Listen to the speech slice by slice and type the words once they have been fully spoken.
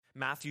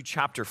Matthew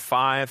chapter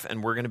 5,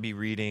 and we're going to be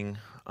reading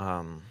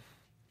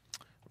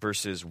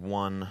verses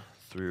 1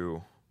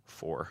 through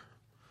 4.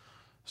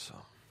 So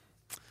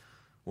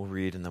we'll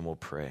read and then we'll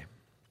pray.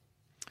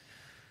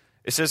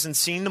 It says, "And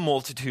seeing the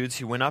multitudes,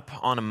 he went up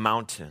on a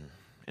mountain.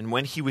 And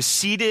when he was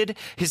seated,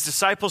 his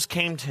disciples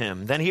came to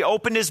him. Then he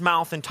opened his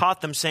mouth and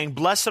taught them, saying,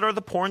 'Blessed are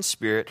the poor in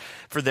spirit,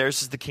 for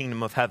theirs is the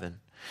kingdom of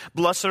heaven.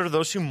 Blessed are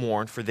those who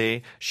mourn, for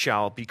they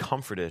shall be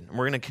comforted.'" And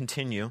we're going to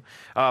continue.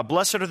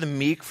 "Blessed are the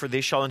meek, for they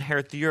shall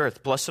inherit the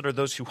earth. Blessed are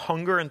those who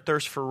hunger and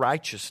thirst for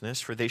righteousness,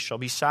 for they shall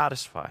be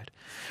satisfied.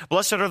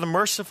 Blessed are the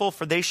merciful,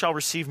 for they shall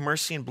receive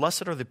mercy. And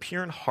blessed are the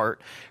pure in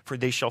heart, for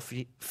they shall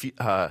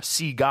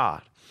see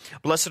God.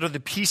 Blessed are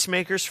the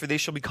peacemakers, for they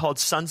shall be called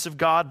sons of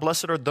God.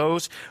 Blessed are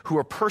those who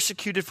are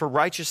persecuted for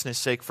righteousness'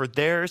 sake, for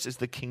theirs is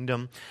the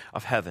kingdom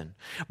of heaven.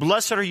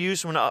 Blessed are you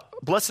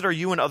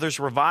when others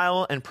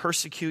revile and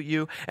persecute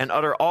you and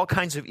utter all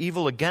kinds of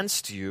evil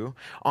against you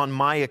on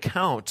my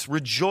account.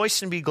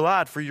 Rejoice and be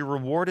glad, for your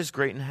reward is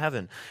great in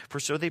heaven. For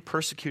so they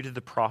persecuted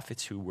the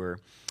prophets who were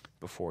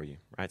before you."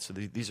 Right? So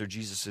these are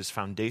Jesus'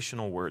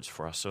 foundational words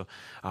for us. So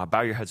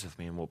bow your heads with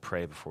me and we'll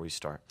pray before we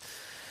start.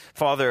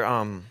 Father,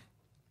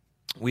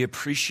 we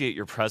appreciate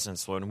your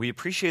presence, Lord, and we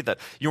appreciate that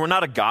you are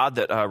not a God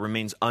that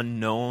remains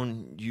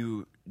unknown.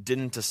 You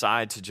didn't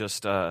decide to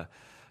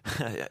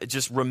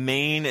just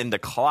remain in the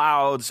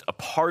clouds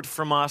apart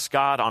from us,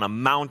 God, on a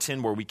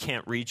mountain where we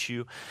can't reach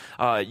you.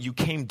 You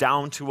came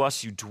down to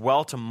us. You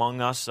dwelt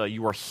among us.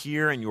 You are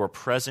here and you are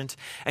present,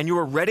 and you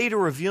are ready to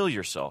reveal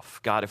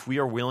yourself, God, if we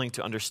are willing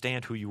to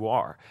understand who you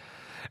are.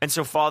 And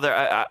so, Father,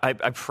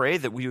 I pray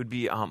that we would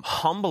be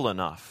humble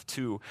enough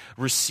to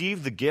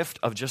receive the gift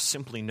of just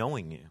simply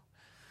knowing you.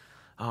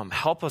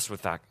 Help us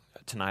with that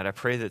tonight. I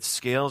pray that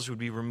scales would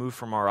be removed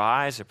from our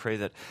eyes. I pray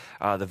that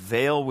the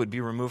veil would be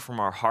removed from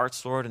our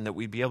hearts, Lord, and that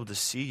we'd be able to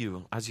see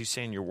you, as you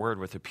say in your word,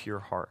 with a pure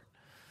heart.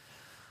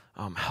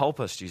 Help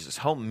us, Jesus.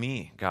 Help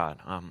me, God.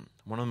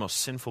 One of the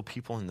most sinful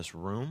people in this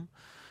room,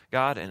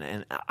 God,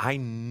 and I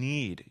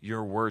need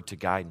your word to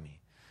guide me.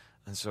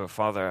 And so,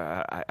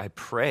 Father, I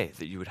pray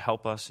that you would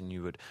help us and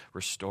you would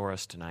restore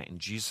us tonight. In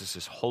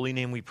Jesus' holy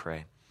name we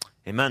pray.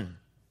 Amen.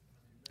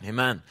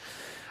 Amen.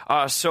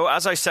 So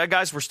as I said,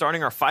 guys, we're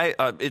starting our fight.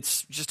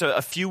 It's just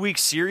a few-week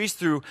series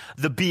through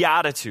the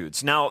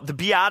Beatitudes. Now, the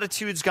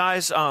Beatitudes,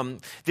 guys,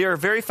 they are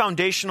very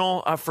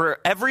foundational for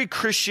every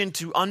Christian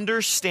to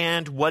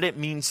understand what it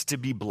means to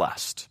be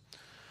blessed,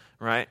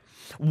 right?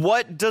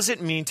 What does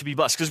it mean to be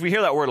blessed? Because we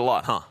hear that word a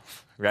lot, huh?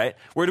 Right?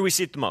 Where do we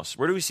see it the most?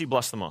 Where do we see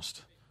blessed the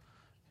most?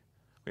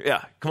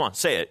 Yeah, come on,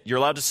 say it. You're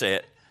allowed to say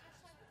it.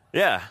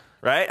 Yeah.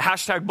 Right?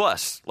 Hashtag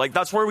blessed. Like,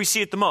 that's where we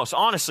see it the most.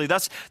 Honestly,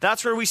 that's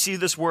where we see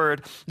this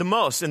word the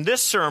most. In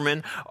this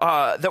sermon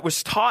that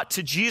was taught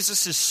to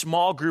Jesus'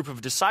 small group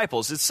of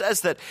disciples, it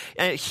says that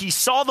he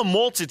saw the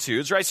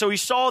multitudes, right? So he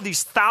saw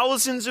these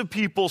thousands of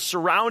people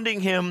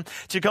surrounding him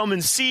to come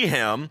and see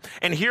him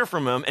and hear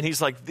from him. And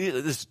he's like,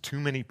 this is too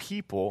many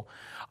people.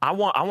 I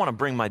want to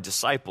bring my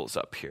disciples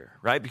up here,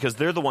 right? Because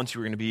they're the ones who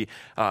are going to be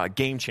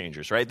game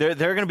changers, right? They're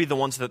going to be the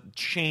ones that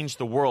change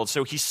the world.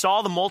 So he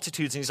saw the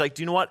multitudes and he's like,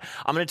 do you know what?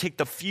 I'm going to take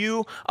the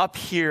few up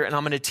here and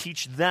I'm going to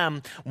teach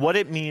them what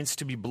it means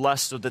to be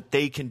blessed so that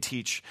they can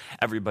teach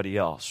everybody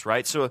else,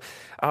 right? So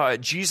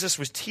Jesus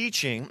was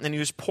teaching and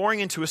he was pouring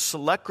into a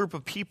select group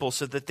of people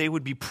so that they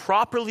would be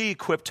properly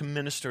equipped to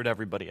minister to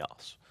everybody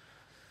else.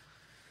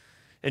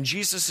 And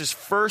Jesus'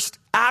 first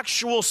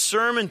actual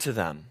sermon to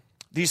them,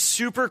 these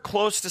super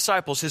close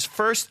disciples, his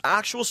first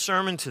actual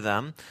sermon to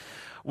them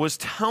was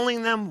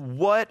telling them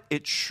what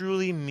it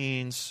truly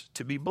means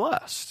to be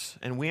blessed.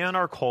 And we in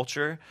our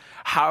culture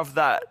have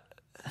that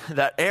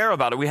air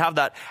about it. We have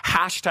that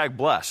hashtag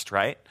blessed,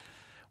 right?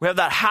 We have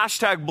that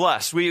hashtag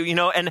blessed.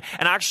 And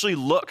actually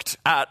looked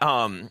at,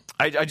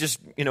 I just,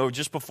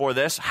 just before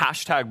this,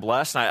 hashtag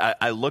blessed,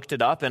 I looked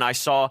it up and I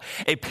saw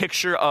a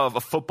picture of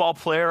a football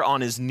player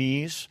on his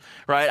knees,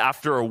 right,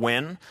 after a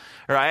win,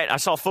 right? I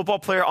saw a football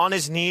player on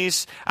his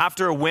knees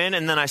after a win,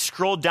 and then I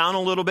scrolled down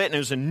a little bit and it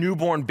was a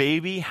newborn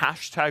baby,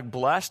 hashtag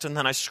blessed, and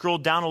then I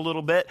scrolled down a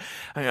little bit.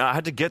 I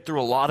had to get through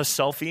a lot of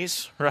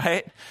selfies,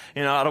 right?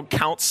 I don't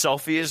count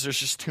selfies. There's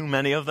just too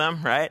many of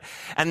them, right?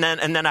 And then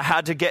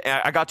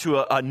I got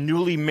to a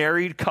newly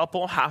married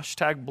couple,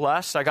 hashtag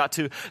blessed. I got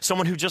to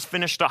someone who just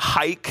finished a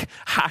hike,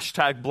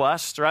 hashtag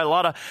blessed, right? A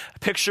lot of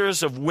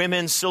pictures of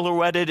women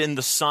silhouetted in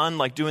the sun,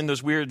 like doing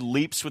those weird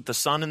leaps with the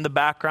sun in the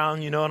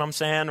background, you know what I'm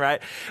saying,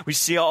 right? We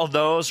see all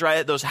those,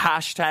 right? Those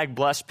hashtag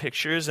blessed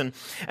pictures. And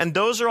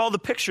those are all the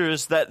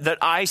pictures that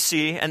I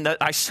see and that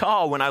I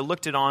saw when I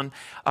looked at it on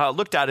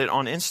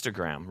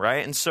Instagram,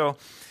 right? And so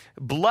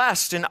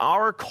blessed in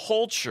our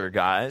culture,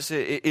 guys,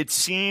 it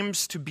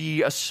seems to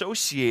be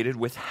associated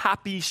with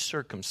happy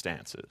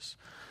circumstances,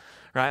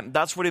 right?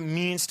 That's what it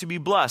means to be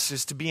blessed,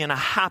 is to be in a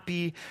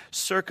happy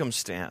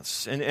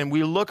circumstance. And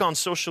we look on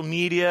social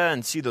media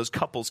and see those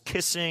couples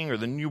kissing, or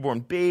the newborn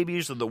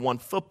babies, or the one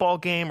football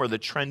game, or the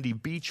trendy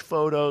beach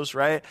photos,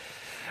 right?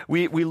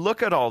 We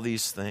look at all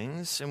these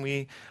things, and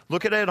we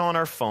look at it on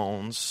our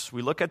phones.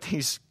 We look at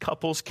these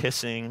couples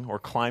kissing or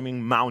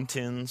climbing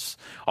mountains,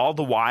 all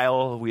the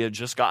while we had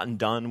just gotten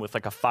done with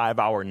like a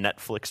 5-hour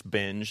Netflix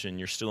binge, and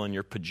you're still in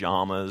your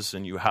pajamas,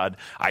 and you had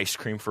ice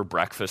cream for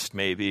breakfast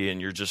maybe, and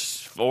you're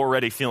just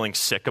already feeling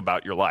sick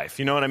about your life.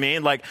 You know what I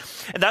mean? Like,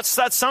 that's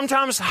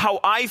sometimes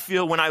how I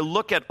feel when I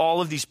look at all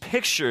of these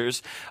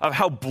pictures of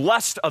how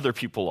blessed other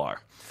people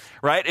are.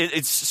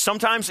 Right?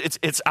 Sometimes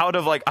it's out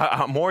of like,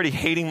 I'm already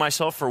hating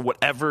myself for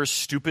whatever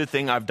stupid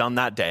thing I've done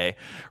that day,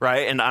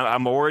 right? And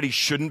I'm already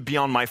shouldn't be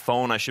on my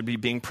phone. I should be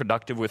being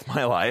productive with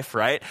my life,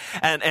 right?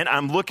 And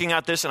I'm looking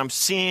at this and I'm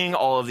seeing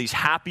all of these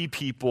happy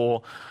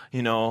people,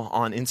 you know,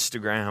 on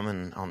Instagram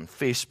and on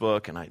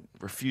Facebook, and I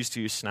refuse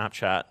to use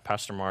Snapchat.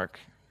 Pastor Mark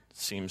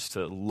seems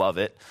to love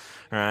it,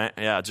 right?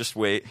 Yeah, just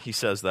wait. He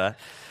says that.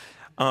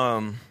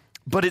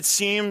 But it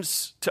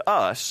seems to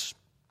us,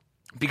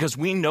 because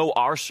we know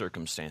our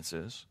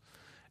circumstances,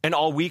 and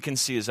all we can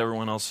see is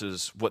everyone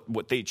else's,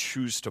 what they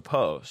choose to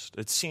post.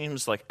 It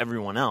seems like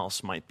everyone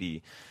else might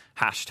be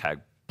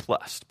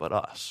 #blessed, but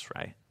us,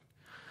 right?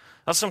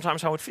 That's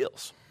sometimes how it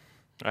feels,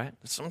 right?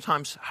 It's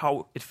sometimes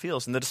how it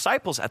feels. And the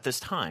disciples at this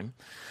time,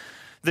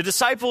 the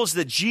disciples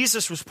that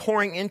Jesus was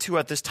pouring into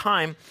at this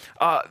time,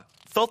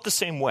 felt the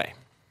same way,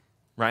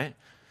 right?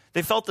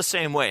 They felt the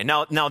same way.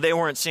 Now they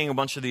weren't seeing a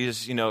bunch of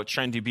these, you know,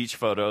 trendy beach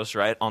photos,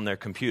 right, on their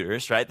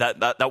computers, right?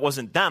 That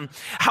wasn't them.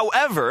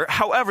 However,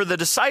 the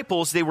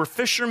disciples, they were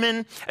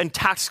fishermen and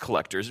tax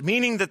collectors,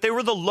 meaning that they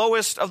were the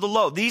lowest of the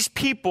low. These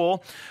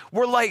people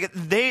were like,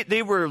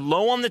 they were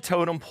low on the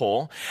totem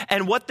pole,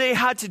 and what they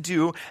had to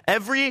do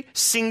every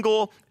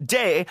single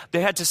day,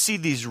 they had to see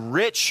these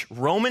rich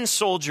Roman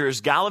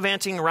soldiers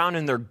gallivanting around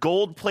in their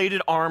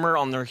gold-plated armor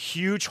on their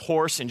huge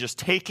horse and just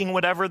taking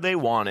whatever they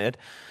wanted.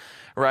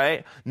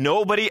 Right?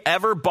 Nobody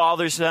ever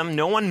bothers them.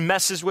 No one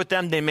messes with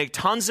them. They make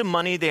tons of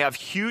money. They have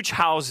huge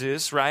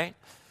houses, right?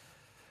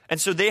 And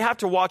so they have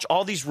to watch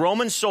all these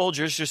Roman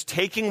soldiers just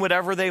taking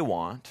whatever they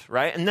want,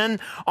 right? And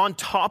then on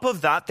top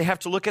of that, they have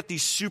to look at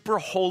these super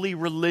holy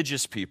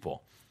religious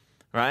people,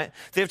 right?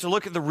 They have to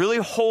look at the really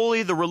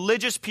holy, the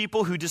religious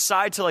people who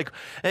decide to like,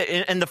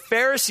 and the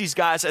Pharisees,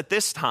 guys, at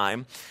this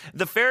time,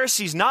 the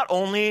Pharisees, not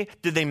only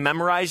did they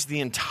memorize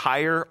the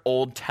entire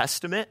Old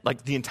Testament,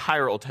 like the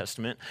entire Old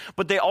Testament,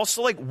 but they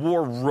also like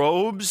wore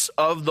robes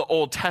of the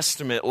Old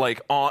Testament,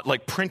 like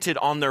printed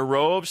on their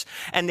robes.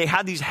 And they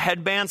had these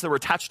headbands that were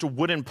attached to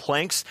wooden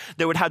planks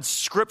that would have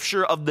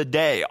scripture of the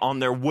day on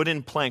their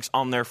wooden planks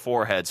on their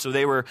foreheads. So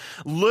they were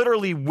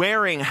literally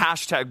wearing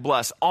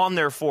 #blessed on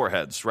their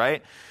foreheads,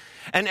 right?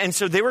 And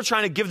so they were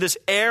trying to give this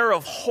air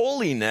of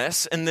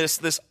holiness and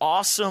this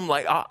awesome,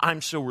 like, I'm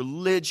so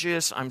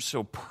religious, I'm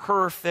so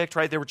perfect,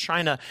 right? They were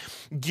trying to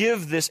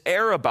give this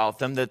air about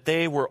them that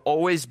they were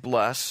always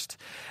blessed.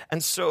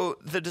 And so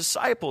the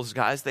disciples,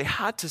 guys, they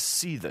had to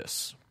see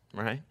this,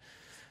 right?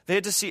 They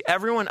had to see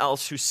everyone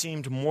else who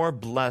seemed more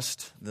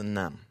blessed than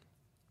them,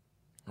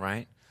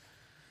 right?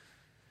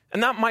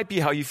 And that might be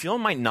how you feel. It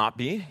might not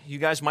be. You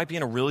guys might be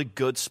in a really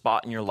good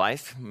spot in your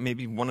life,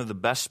 maybe one of the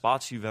best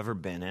spots you've ever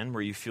been in,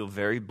 where you feel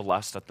very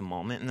blessed at the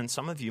moment. And then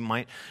some of you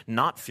might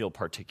not feel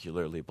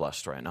particularly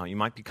blessed right now. You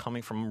might be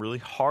coming from a really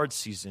hard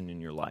season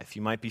in your life.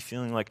 You might be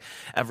feeling like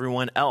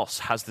everyone else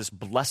has this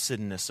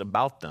blessedness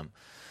about them.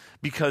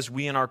 Because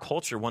we in our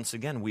culture, once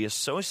again, we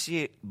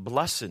associate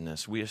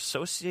blessedness, we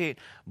associate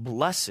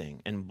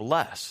blessing and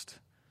blessed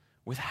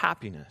with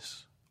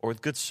happiness or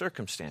with good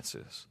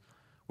circumstances,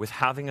 with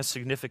having a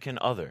significant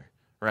other,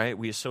 right?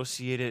 We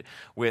associate it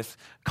with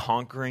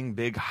conquering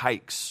big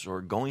hikes or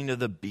going to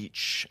the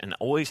beach and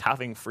always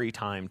having free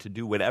time to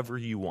do whatever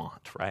you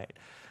want, right?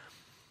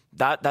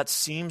 That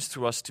seems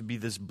to us to be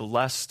this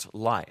blessed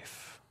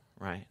life,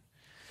 right?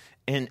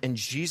 And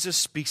Jesus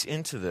speaks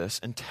into this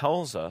and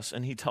tells us,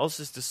 and he tells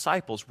his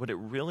disciples what it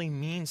really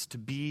means to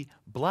be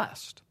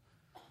blessed.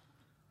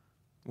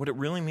 What it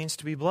really means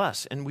to be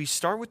blessed. And we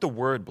start with the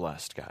word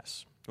blessed,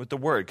 guys. With the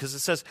word, because it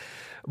says,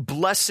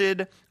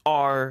 blessed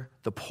are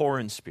the poor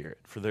in spirit,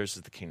 for theirs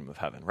is the kingdom of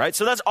heaven, right?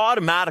 So that's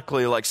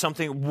automatically like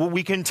something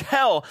we can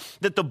tell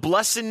that the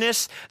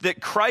blessedness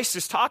that Christ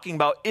is talking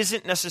about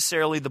isn't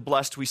necessarily the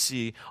blessed we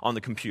see on the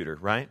computer,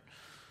 right?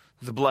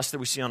 The blessed that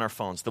we see on our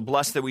phones, the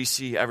blessed that we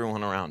see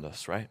everyone around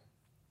us, right?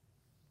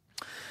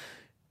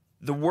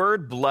 The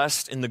word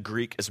blessed in the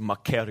Greek is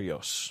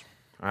makarios,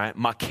 right?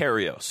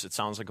 Makarios. It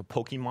sounds like a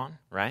Pokemon,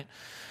 right?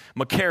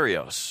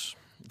 Makarios.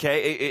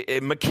 Okay,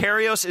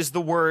 makarios is the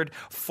word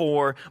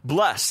for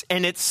blessed,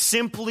 and it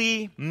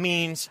simply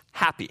means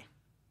happy.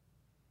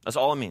 That's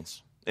all it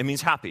means. It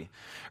means happy,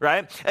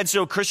 right? And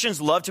so Christians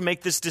love to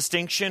make this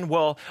distinction.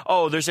 Well,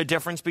 there's a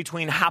difference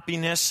between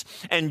happiness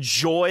and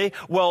joy.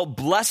 Well,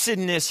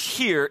 blessedness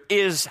here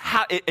is,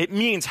 it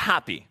means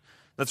happy.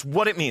 That's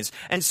what it means.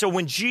 And so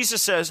when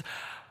Jesus says,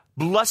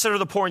 blessed are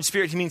the poor in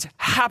spirit, he means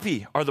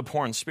happy are the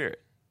poor in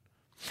spirit.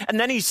 And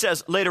then he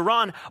says later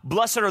on,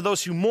 blessed are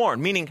those who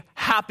mourn, meaning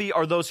happy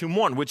are those who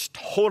mourn, which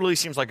totally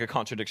seems like a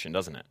contradiction,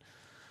 doesn't it?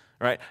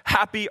 Right?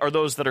 Happy are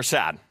those that are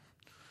sad,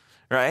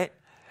 right?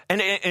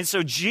 And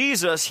so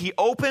Jesus, he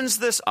opens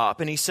this up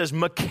and he says,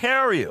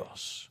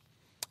 Makarios.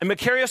 And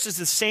Makarios is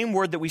the same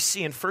word that we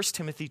see in 1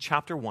 Timothy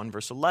chapter 1,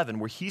 verse 11,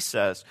 where he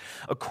says,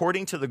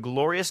 according to the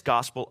glorious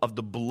gospel of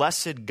the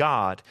blessed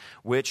God,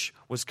 which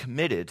was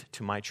committed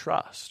to my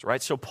trust,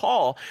 right? So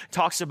Paul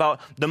talks about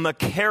the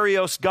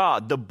Makarios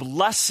God, the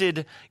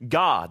blessed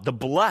God, the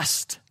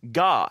blessed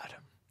God.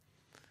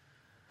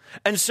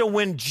 And so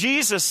when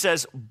Jesus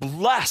says,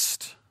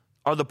 blessed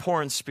are the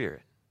poor in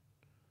spirit,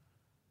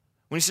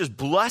 when he says,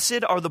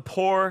 blessed are the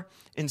poor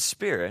in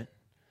spirit,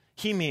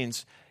 he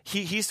means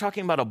he's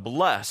talking about a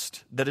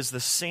blessed that is the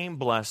same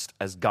blessed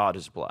as God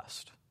is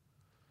blessed.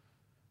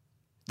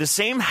 The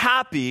same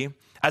happy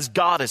as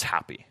God is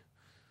happy,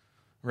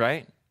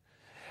 right?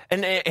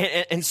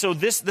 And so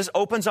this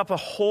opens up a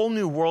whole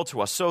new world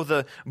to us. So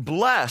the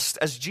blessed,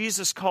 as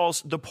Jesus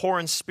calls the poor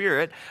in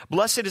spirit,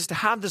 blessed is to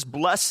have this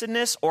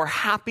blessedness or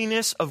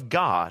happiness of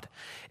God.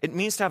 It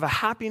means to have a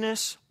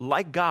happiness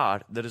like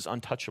God that is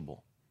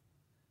untouchable.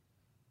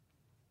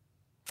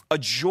 A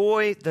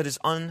joy that is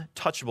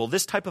untouchable.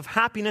 This type of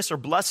happiness or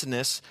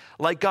blessedness,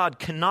 like God,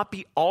 cannot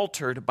be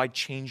altered by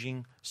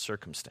changing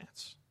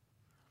circumstance.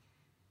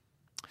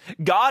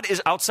 God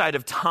is outside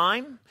of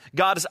time.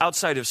 God is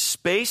outside of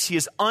space. He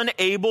is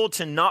unable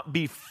to not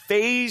be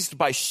fazed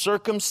by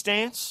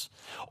circumstance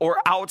or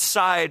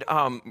outside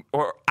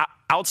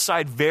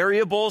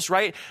variables,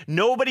 right?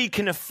 Nobody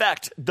can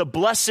affect the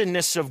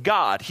blessedness of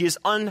God. He is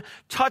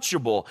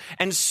untouchable.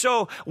 And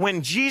so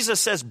when Jesus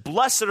says,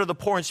 blessed are the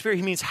poor in spirit,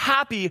 he means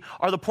happy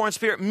are the poor in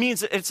spirit. It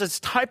means it's this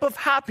type of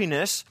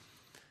happiness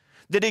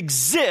that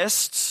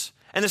exists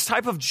and this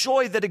type of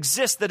joy that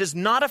exists that is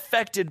not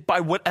affected by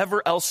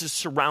whatever else is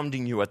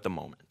surrounding you at the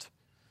moment.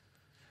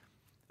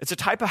 It's a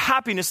type of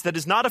happiness that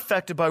is not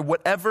affected by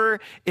whatever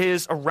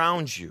is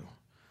around you.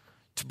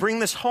 To bring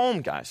this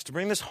home, guys, to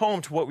bring this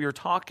home to what we were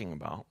talking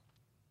about,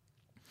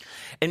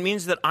 it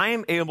means that I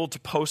am able to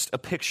post a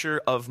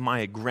picture of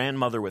my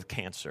grandmother with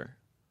cancer,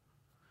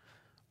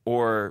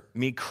 or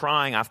me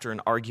crying after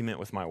an argument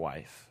with my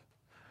wife,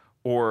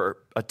 or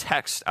a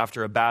text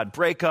after a bad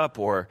breakup,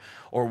 or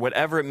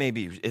whatever it may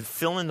be.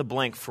 Fill in the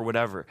blank for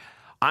whatever.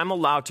 I'm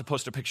allowed to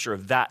post a picture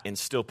of that and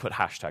still put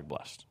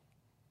 #blessed.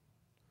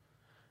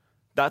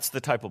 That's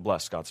the type of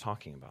blessed God's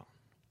talking about.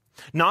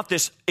 Not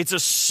this, it's a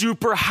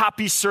super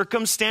happy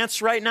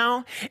circumstance right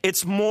now.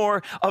 It's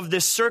more of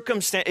this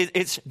circumstance.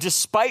 It's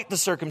despite the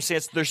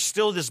circumstance, there's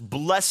still this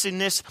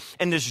blessedness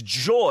and this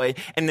joy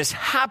and this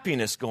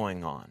happiness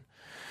going on.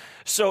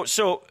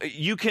 So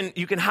you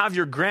can have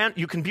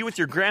you can be with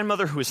your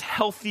grandmother who is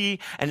healthy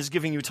and is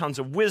giving you tons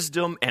of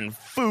wisdom and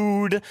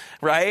food,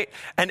 right?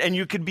 And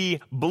you could be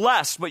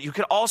blessed, but you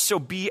could also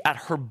be at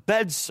her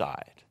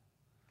bedside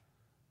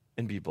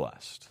and be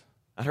blessed.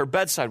 At her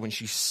bedside when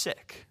she's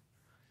sick.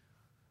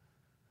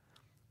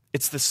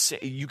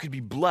 You could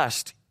be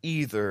blessed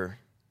either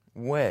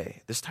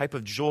way. This type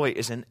of joy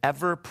is an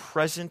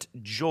ever-present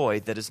joy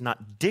that is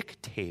not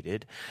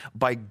dictated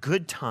by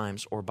good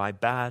times or by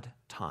bad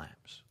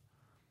times.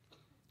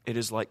 It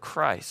is like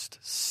Christ,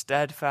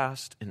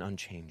 steadfast and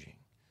unchanging.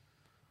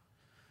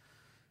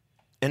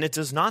 And it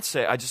does not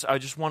say, I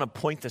just want to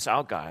point this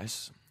out,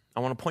 guys.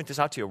 I want to point this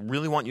out to you. I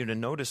really want you to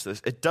notice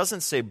this. It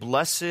doesn't say,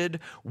 blessed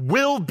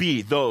will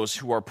be those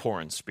who are poor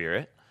in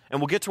spirit. And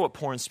we'll get to what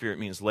poor in spirit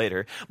means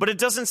later. But it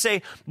doesn't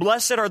say,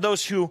 blessed are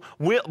those who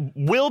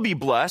will be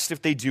blessed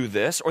if they do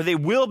this, or they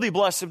will be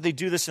blessed if they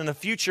do this in the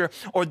future,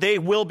 or they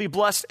will be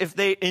blessed if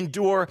they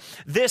endure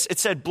this. It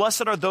said,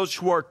 blessed are those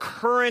who are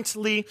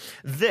currently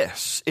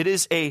this. It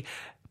is a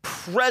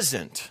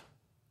present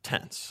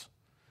tense.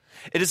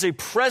 It is a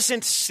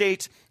present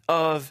state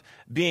of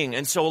being.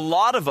 And so a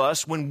lot of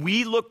us, when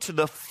we look to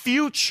the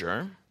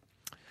future,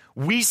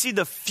 we see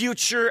the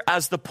future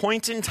as the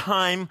point in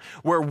time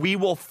where we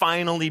will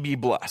finally be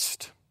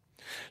blessed.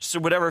 So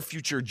whatever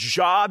future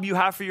job you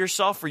have for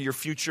yourself, or your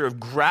future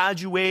of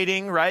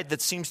graduating, right, that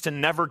seems to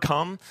never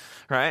come,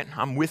 right?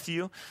 I'm with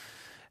you.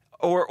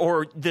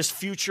 Or this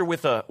future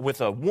with a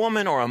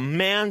woman or a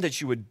man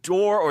that you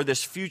adore, or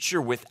this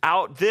future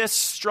without this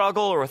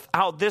struggle or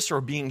without this,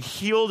 or being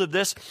healed of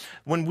this.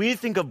 When we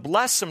think of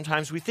blessed,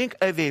 sometimes we think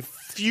of a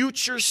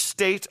future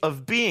state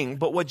of being.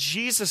 But what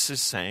Jesus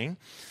is saying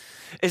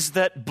is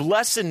that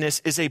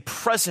blessedness is a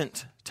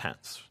present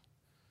tense.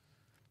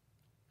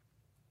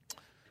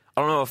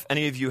 I don't know if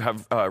any of you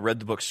have read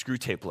the book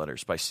Screwtape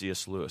Letters by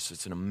C.S. Lewis.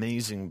 It's an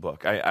amazing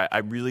book. I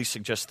really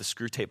suggest the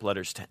Screwtape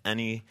Letters to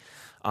any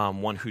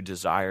one who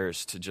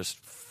desires to just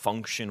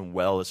function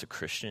well as a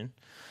Christian.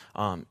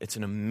 It's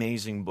an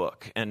amazing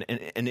book. And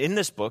in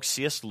this book,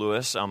 C.S.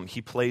 Lewis,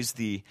 he plays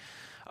the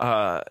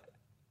character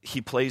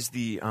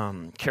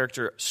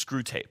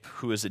Screwtape,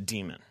 who is a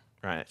demon.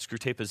 Right,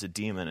 Screwtape is a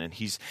demon, and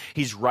he's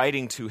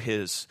writing to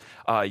his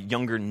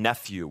younger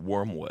nephew,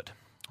 Wormwood.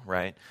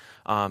 right?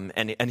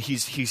 And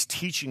he's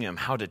teaching him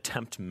how to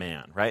tempt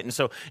man, right? And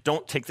so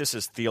don't take this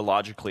as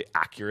theologically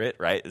accurate,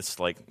 right? It's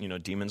like,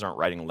 demons aren't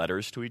writing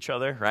letters to each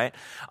other, right?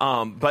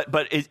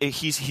 But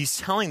he's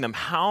telling them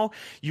how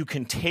you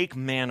can take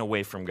man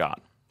away from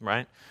God,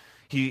 right?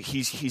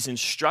 He's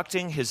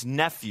instructing his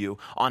nephew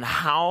on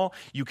how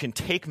you can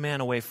take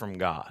man away from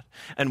God.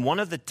 And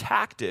one of the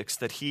tactics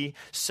that he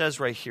says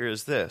right here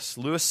is this.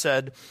 Lewis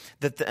said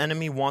that the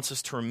enemy wants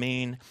us to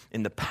remain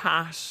in the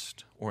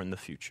past or in the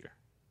future.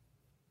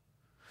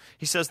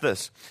 He says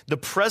this: the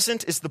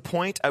present is the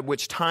point at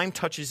which time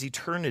touches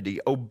eternity,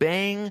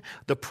 obeying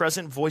the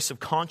present voice of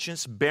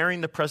conscience,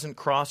 bearing the present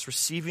cross,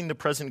 receiving the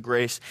present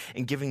grace,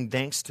 and giving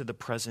thanks to the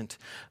present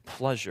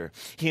pleasure.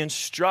 He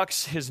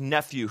instructs his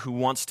nephew who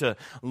wants to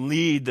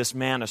lead this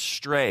man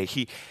astray.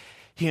 He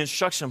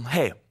instructs him,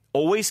 hey,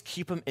 always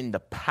keep him in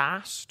the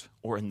past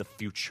or in the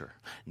future.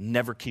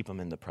 Never keep him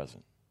in the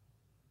present.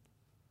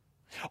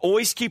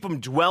 Always keep him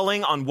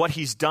dwelling on what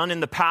he's done in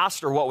the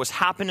past or what was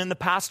happened in the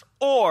past,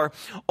 or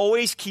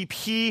always keep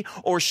he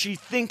or she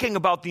thinking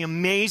about the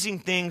amazing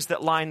things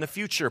that lie in the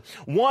future.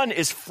 One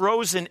is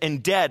frozen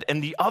and dead,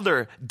 and the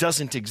other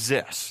doesn't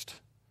exist.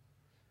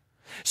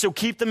 So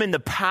keep them in the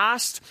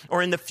past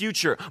or in the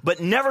future,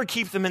 but never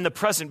keep them in the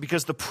present,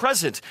 because the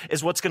present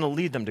is what's going to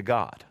lead them to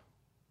God.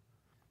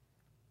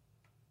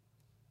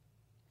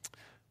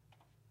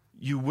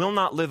 You will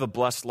not live a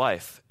blessed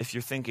life if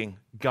you're thinking,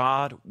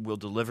 God will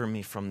deliver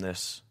me from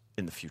this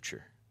in the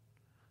future,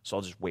 so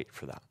I'll just wait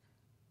for that.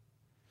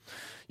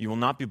 You will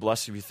not be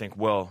blessed if you think,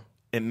 well,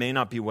 it may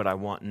not be what I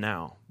want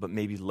now, but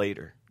maybe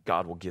later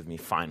God will give me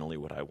finally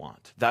what I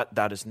want.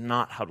 That is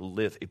not how to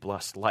live a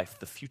blessed life.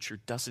 The future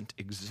doesn't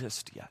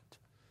exist yet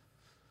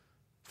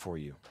for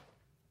you.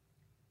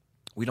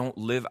 We don't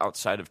live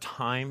outside of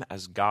time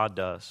as God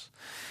does.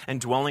 And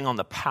dwelling on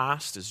the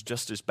past is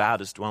just as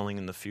bad as dwelling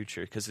in the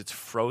future, because it's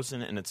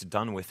frozen and it's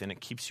done with, and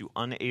it keeps you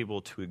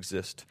unable to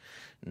exist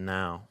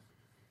now.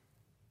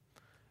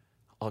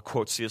 I'll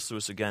quote C.S.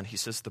 Lewis again. He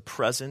says, the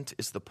present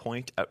is the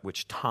point at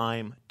which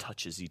time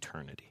touches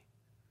eternity.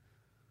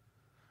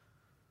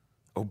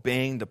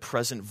 Obeying the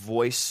present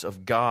voice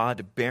of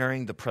God,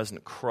 bearing the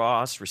present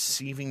cross,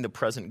 receiving the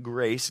present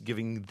grace,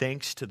 giving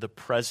thanks to the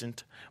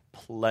present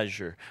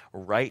pleasure.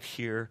 Right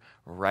here,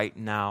 right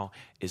now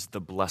is the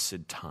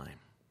blessed time.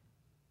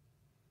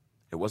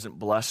 It wasn't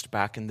blessed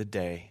back in the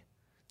day,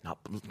 not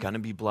going to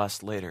be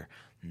blessed later.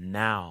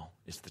 Now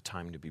is the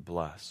time to be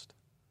blessed.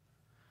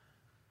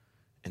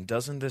 And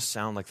doesn't this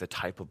sound like the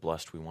type of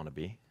blessed we want to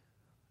be,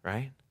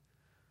 right?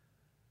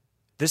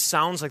 This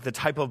sounds like the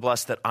type of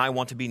blessed that I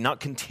want to be,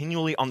 not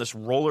continually on this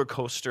roller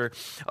coaster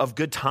of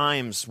good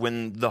times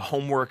when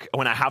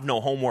I have no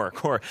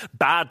homework, or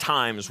bad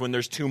times when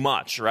there's too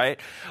much, right?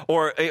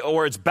 Or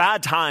it's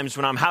bad times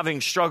when I'm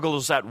having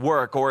struggles at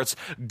work, or it's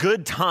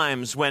good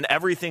times when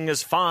everything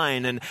is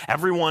fine and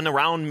everyone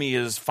around me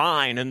is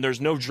fine and there's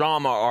no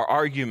drama or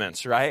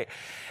arguments, right?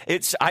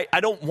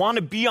 I don't want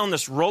to be on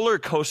this roller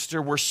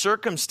coaster where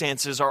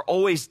circumstances are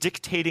always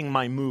dictating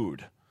my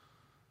mood.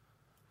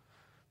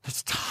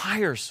 It's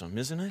tiresome,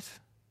 isn't it?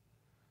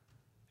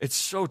 It's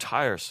so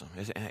tiresome.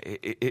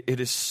 It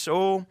is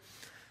so,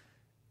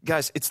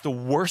 guys, it's the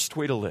worst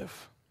way to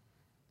live.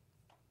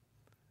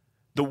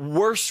 The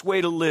worst way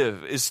to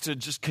live is to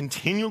just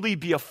continually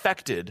be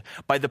affected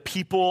by the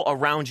people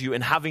around you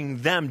and having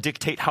them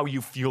dictate how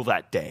you feel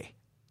that day,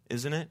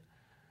 isn't it?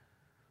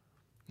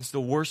 It's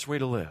the worst way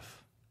to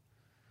live.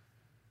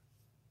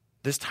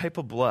 This type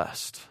of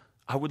blessed,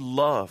 I would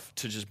love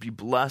to just be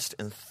blessed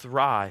and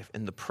thrive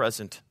in the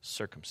present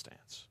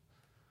circumstance.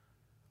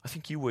 I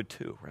think you would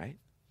too, right?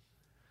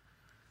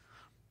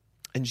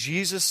 And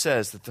Jesus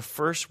says that the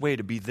first way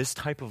to be this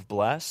type of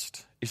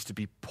blessed is to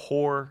be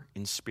poor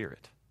in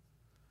spirit.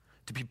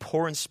 To be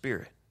poor in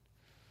spirit.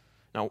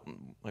 Now,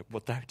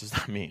 what the heck does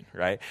that mean,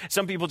 right?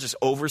 Some people just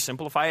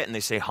oversimplify it and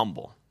they say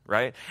humble,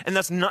 right? And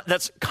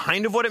that's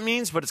kind of what it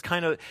means, but it's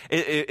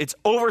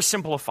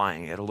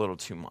oversimplifying it a little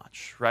too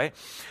much, right?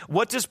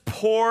 What does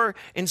poor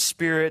in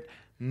spirit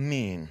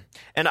mean?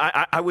 And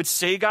I would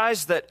say,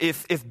 guys, that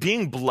if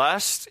being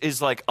blessed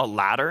is like a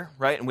ladder,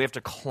 right, and we have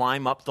to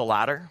climb up the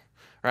ladder,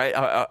 right?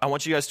 I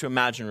want you guys to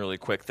imagine really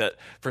quick that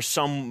for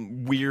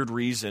some weird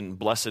reason,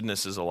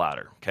 blessedness is a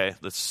ladder, okay?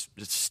 It's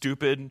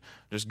stupid.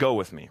 Just go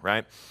with me,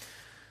 right?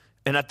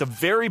 And at the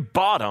very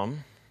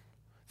bottom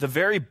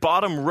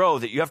row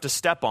that you have to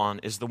step on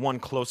is the one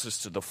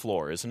closest to the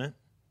floor, isn't it?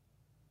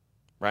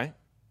 Right?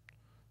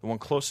 The one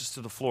closest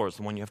to the floor is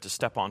the one you have to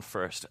step on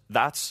first.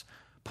 That's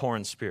poor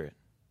in spirit.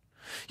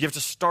 You have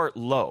to start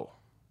low.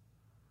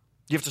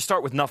 You have to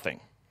start with nothing.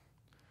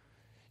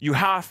 You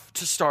have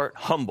to start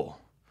humble.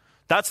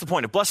 That's the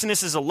point. If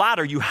blessedness is a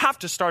ladder, you have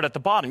to start at the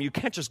bottom. You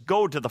can't just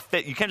go to the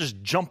fifth. You can't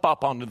just jump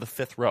up onto the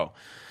fifth row,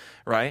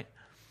 right?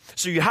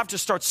 So you have to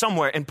start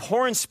somewhere. And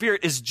poor in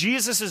spirit is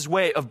Jesus'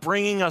 way of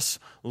bringing us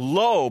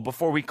low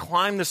before we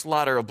climb this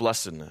ladder of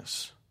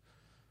blessedness.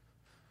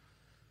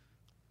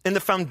 And the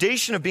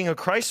foundation of being a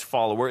Christ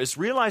follower is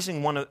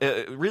realizing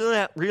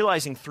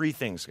realizing three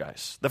things,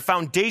 guys. The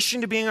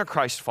foundation to being a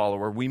Christ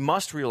follower, we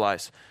must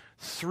realize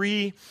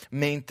three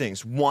main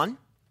things. One,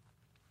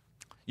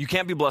 you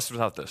can't be blessed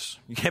without this.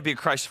 You can't be a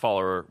Christ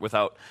follower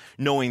without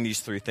knowing these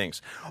three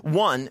things.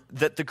 One,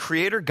 that the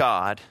Creator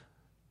God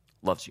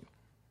loves you.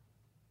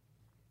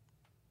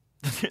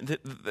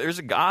 There's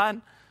a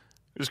God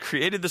who's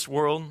created this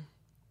world,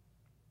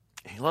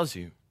 and He loves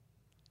you.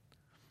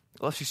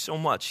 He loves you so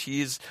much.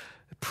 He is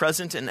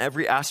present in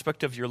every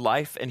aspect of your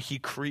life, and He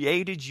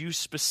created you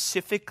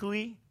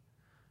specifically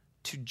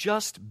to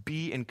just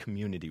be in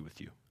community with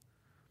you.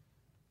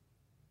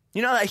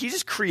 You know that He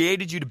just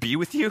created you to be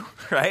with you,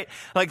 right?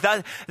 Like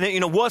that,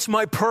 what's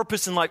my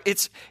purpose in life?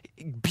 It's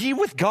be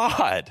with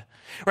God,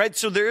 right?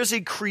 So there is a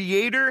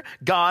creator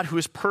God who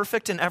is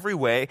perfect in every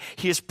way.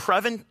 He is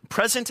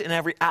present in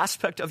every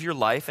aspect of your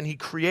life, and He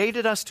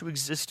created us to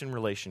exist in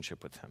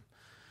relationship with Him.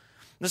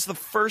 This is the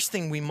first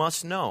thing we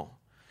must know.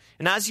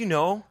 And as you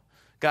know,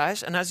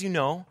 guys,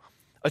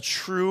 a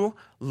true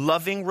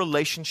loving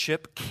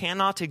relationship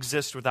cannot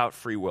exist without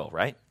free will,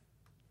 right?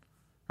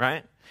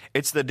 Right?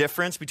 It's the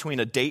difference between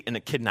a date and a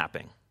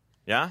kidnapping.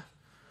 Yeah?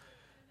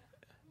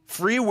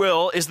 Free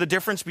will is the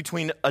difference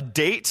between a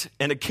date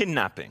and a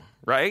kidnapping,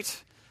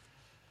 right?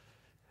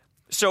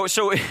 So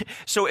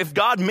if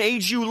God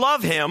made you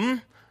love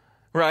Him,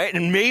 right,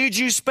 and made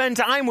you spend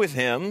time with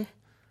Him,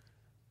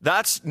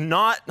 that's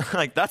not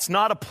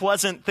a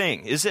pleasant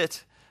thing, is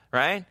it?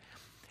 Right?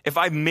 If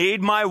I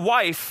made my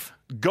wife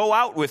go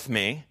out with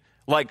me,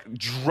 like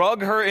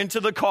drug her into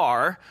the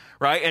car,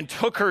 right, and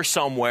took her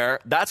somewhere,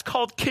 that's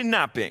called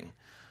kidnapping,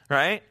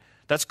 right?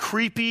 That's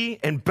creepy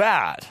and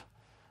bad,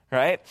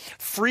 right?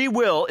 Free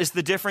will is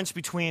the difference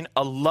between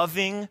a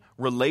loving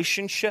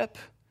relationship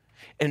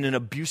and an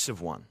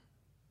abusive one,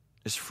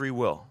 is free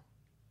will.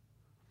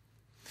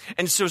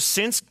 And so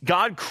since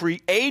God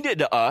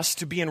created us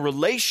to be in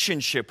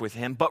relationship with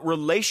Him, but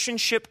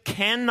relationship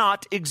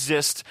cannot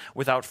exist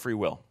without free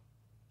will.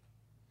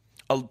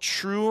 A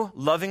true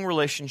loving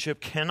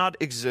relationship cannot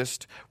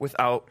exist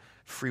without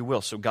free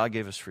will. So God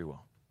gave us free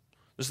will.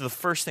 This is the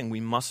first thing we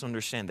must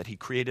understand, that He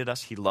created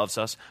us, He loves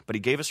us, but He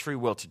gave us free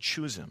will to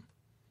choose Him.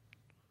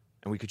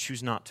 And we could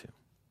choose not to.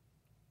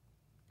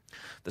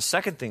 The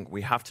second thing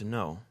we have to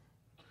know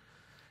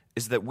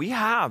is that we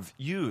have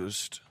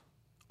used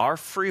our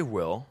free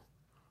will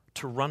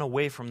to run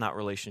away from that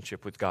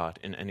relationship with God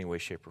in any way,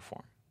 shape, or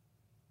form.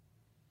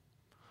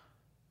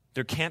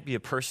 There can't be a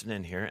person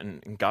in here,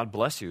 and God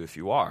bless you if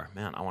you are.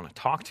 Man, I want to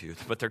talk to you.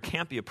 But there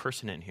can't be a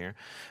person in here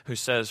who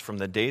says from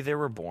the day they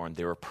were born,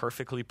 they were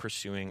perfectly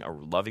pursuing a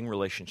loving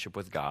relationship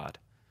with God,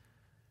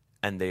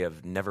 and they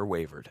have never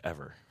wavered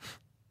ever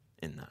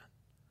in that.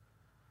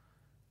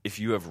 If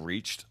you have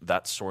reached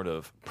that sort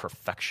of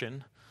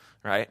perfection,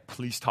 right,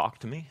 please talk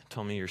to me.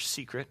 Tell me your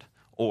secret,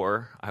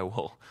 or I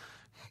will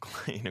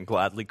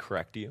gladly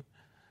correct you.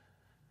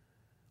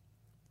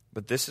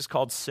 But this is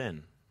called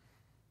sin.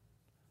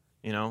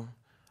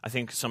 I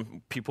think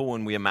some people,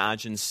 when we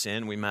imagine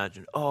sin, we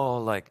imagine,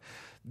 like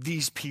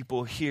these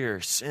people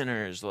here,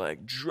 sinners,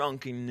 like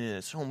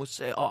drunkenness,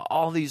 homosexuality,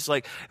 all these,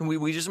 like, and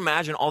we just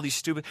imagine all these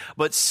stupid.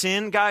 But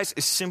sin, guys,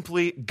 is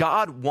simply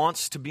God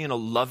wants to be in a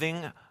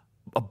loving,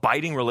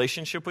 abiding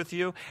relationship with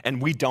you,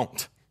 and we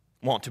don't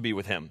want to be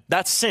with Him.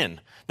 That's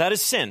sin. That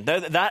is sin.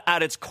 That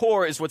at its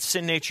core is what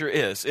sin nature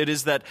is. It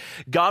is that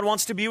God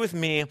wants to be with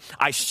me.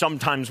 I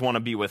sometimes want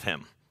to be with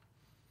Him,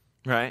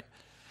 right?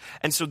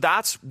 And so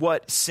that's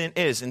what sin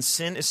is. And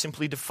sin is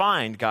simply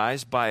defined,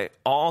 guys, by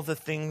all the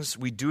things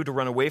we do to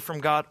run away from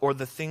God, or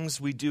the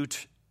things we do,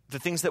 the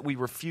things that we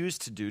refuse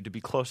to do to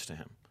be close to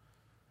Him.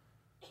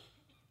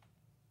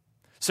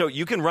 So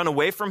you can run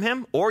away from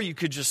Him, or you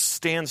could just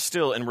stand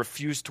still and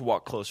refuse to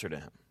walk closer to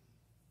Him.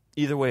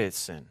 Either way, it's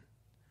sin.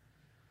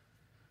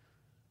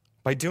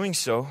 By doing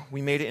so,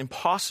 we made it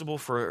impossible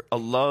for a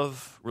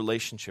love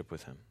relationship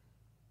with Him.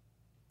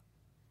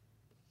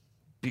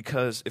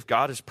 Because if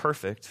God is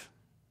perfect,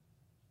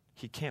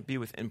 He can't be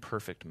with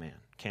imperfect man,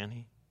 can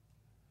He?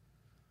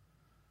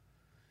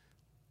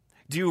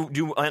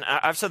 And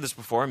I've said this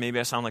before, maybe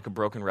I sound like a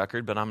broken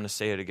record, but I'm going to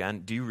say it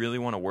again. Do you really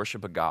want to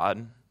worship a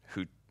God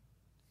who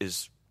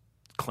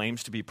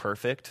claims to be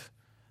perfect,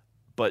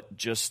 but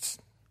just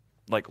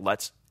like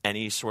lets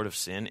any sort of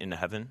sin into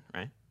heaven,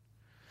 right?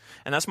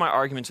 And that's my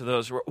argument to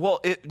those who are,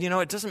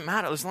 it doesn't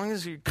matter. As long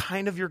as your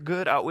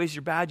good outweighs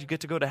your bad, you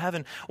get to go to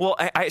heaven. Well,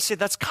 I say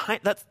that's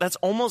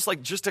almost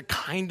like just a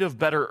kind of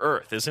better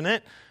earth, isn't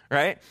it?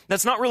 Right?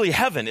 That's not really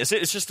heaven, is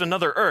it? It's just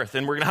another earth,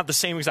 and we're going to have the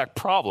same exact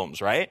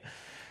problems, right?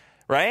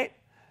 Right?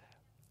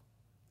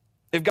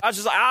 If God's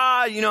just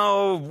like,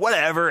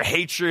 whatever,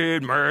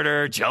 hatred,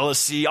 murder,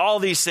 jealousy, all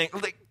these things,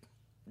 like,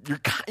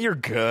 you're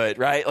good,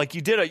 right? Like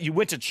you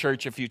went to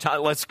church a few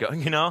times, let's go,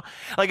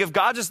 Like if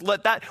God just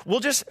let that, we'll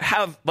just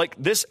have like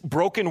this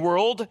broken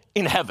world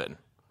in heaven.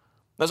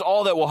 That's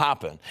all that will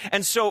happen.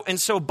 And so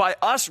by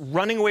us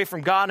running away from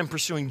God and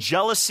pursuing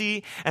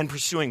jealousy and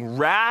pursuing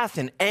wrath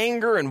and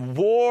anger and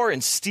war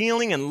and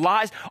stealing and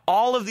lies,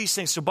 all of these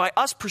things. So by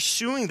us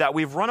pursuing that,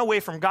 we've run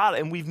away from God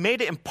and we've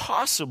made it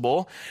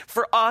impossible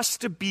for us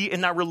to be in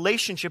that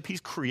relationship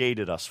he's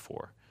created us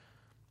for.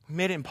 We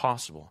made it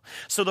impossible.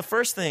 So the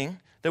first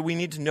thing that we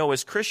need to know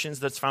as Christians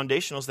that's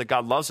foundational is that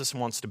God loves us and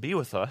wants to be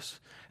with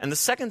us. And the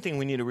second thing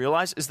we need to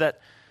realize is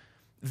that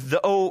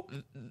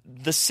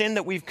the sin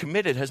that we've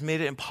committed has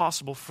made it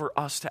impossible for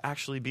us to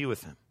actually be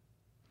with him.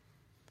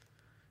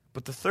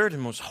 But the third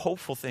and most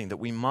hopeful thing that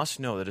we must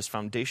know that is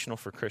foundational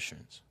for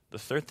Christians, the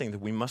third thing that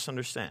we must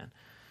understand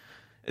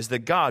is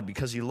that God,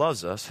 because he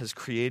loves us, has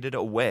created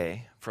a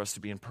way for us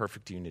to be in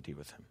perfect unity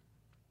with him.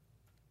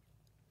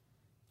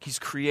 He's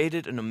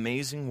created an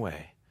amazing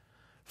way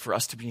for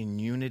us to be in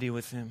unity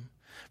with him,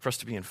 for us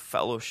to be in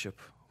fellowship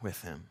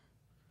with him.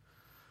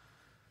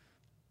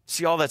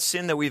 See, all that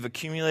sin that we've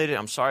accumulated,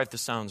 I'm sorry if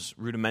this sounds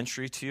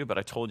rudimentary to you, but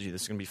I told you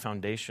this is going to be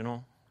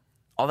foundational.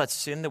 All that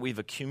sin that we've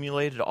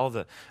accumulated, all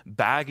the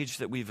baggage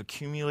that we've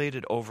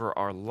accumulated over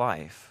our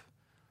life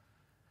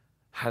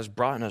has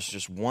brought us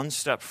just one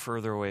step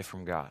further away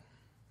from God.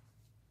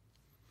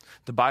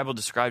 The Bible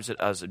describes it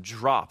as a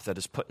drop that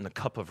is put in the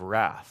cup of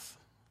wrath,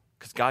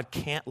 because God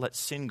can't let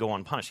sin go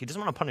unpunished. He doesn't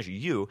want to punish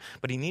you,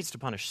 but he needs to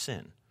punish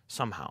sin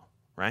somehow,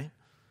 right?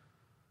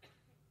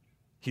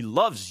 He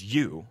loves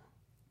you,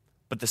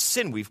 but the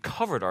sin we've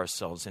covered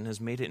ourselves in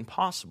has made it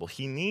impossible.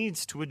 He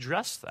needs to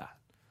address that.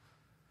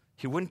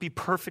 He wouldn't be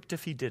perfect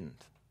if he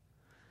didn't.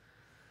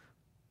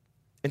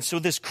 And so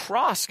this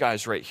cross,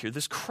 guys, right here,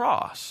 this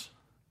cross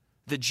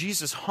that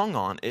Jesus hung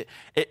on,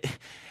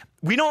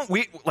 we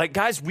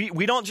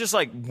don't just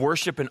like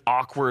worship an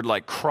awkward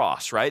like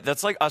cross, right?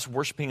 That's like us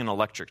worshiping an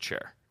electric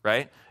chair,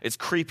 right? It's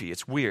creepy,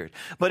 it's weird.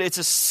 But it's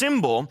a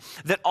symbol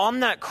that on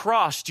that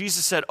cross,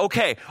 Jesus said,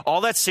 okay,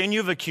 all that sin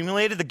you've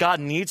accumulated that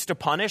God needs to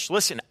punish,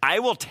 listen, I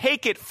will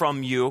take it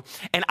from you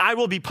and I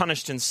will be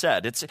punished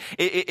instead.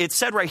 It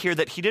said right here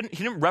that he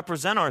didn't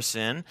represent our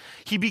sin,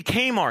 he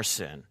became our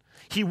sin.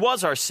 He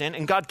was our sin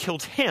and God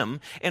killed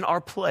him in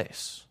our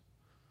place.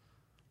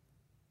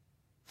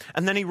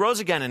 And then he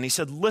rose again and he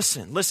said,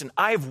 listen,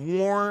 I've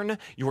worn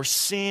your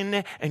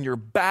sin and your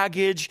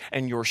baggage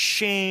and your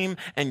shame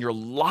and your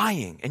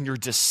lying and your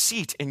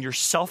deceit and your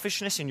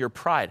selfishness and your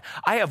pride.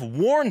 I have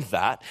worn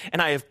that and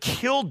I have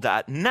killed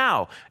that.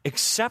 Now,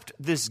 accept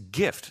this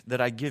gift that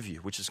I give you,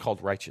 which is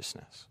called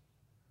righteousness.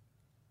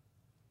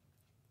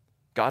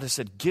 God has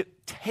said,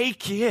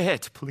 take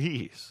it,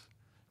 please.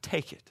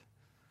 Take it.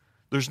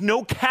 There's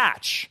no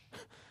catch.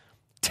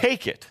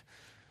 Take it.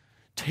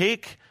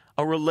 Take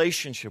a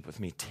relationship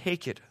with me.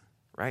 Take it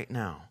right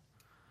now.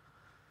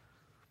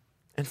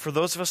 And for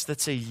those of us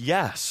that say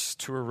yes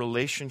to a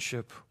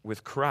relationship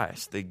with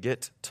Christ, they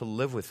get to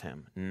live with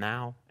him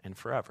now and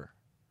forever.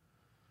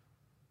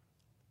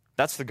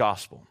 That's the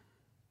gospel.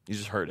 You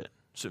just heard it.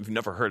 So if you've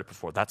never heard it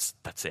before, that's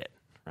it,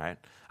 right?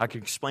 I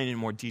can explain in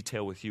more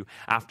detail with you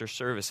after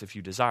service if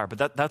you desire,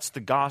 but that's the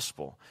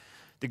gospel.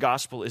 The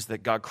gospel is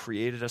that God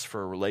created us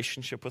for a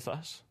relationship with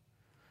us,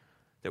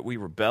 that we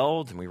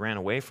rebelled and we ran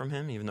away from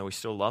him even though he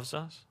still loves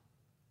us,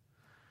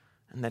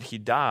 and that he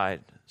died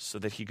so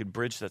that he could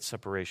bridge that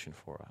separation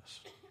for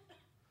us.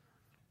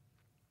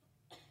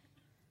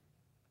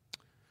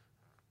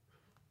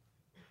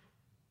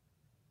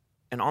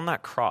 And on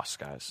that cross,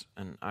 guys,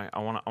 and I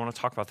want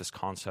to talk about this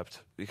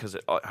concept because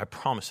I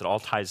promise it all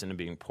ties into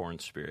being poor in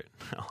spirit.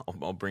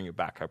 I'll bring it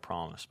back, I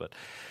promise. But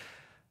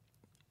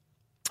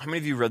how many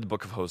of you read the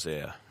book of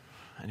Hosea?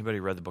 Anybody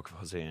read the book of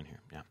Hosea in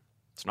here? Yeah.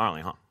 It's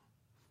gnarly, huh?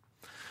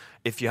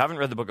 If you haven't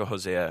read the book of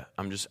Hosea,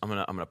 I'm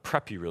gonna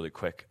prep you really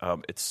quick.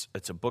 It's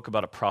a book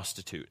about a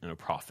prostitute and a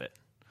prophet,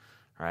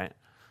 right?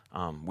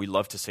 We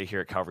love to say here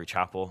at Calvary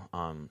Chapel,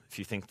 if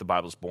you think the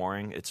Bible's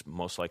boring, it's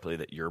most likely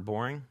that you're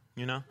boring.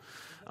 You know,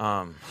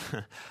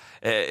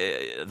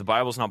 the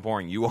Bible's not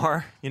boring. You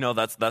are. You know,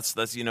 that's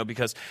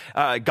because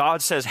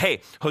God says,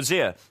 "Hey,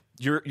 Hosea,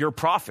 you're a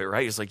prophet,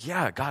 right?" He's like,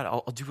 "Yeah, God,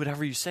 I'll do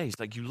whatever you say." He's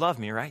like, "You love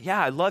me, right?" "Yeah,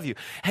 I love you."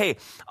 "Hey,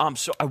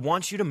 so I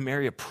want you to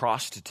marry a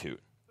prostitute."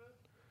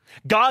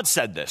 God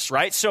said this,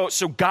 right? So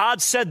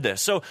God said this.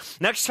 So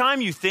next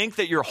time you think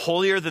that you're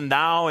holier than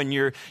thou and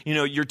you're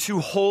too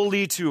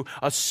holy to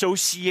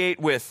associate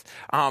with,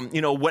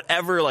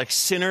 whatever like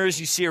sinners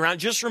you see around,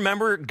 just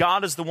remember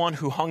God is the one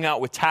who hung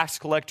out with tax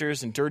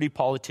collectors and dirty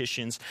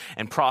politicians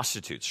and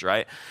prostitutes,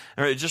 right?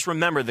 All right, just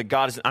remember that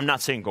God is, I'm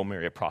not saying go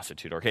marry a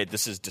prostitute, okay?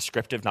 This is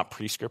descriptive, not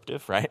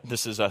prescriptive, right?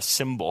 This is a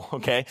symbol,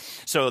 okay?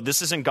 So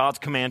this isn't God's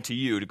command to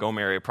you to go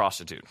marry a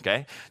prostitute,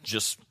 okay?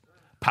 Just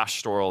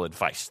pastoral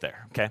advice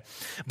there, okay?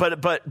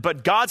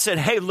 But God said,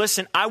 "Hey,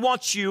 listen, I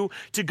want you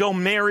to go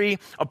marry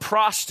a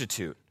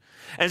prostitute."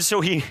 And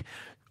so he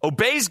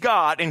obeys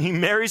God and he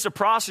marries a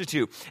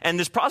prostitute. And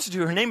this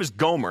prostitute, her name is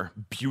Gomer.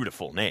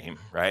 Beautiful name,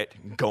 right?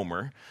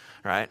 Gomer,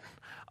 right?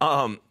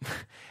 And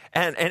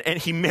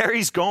he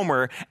marries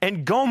Gomer,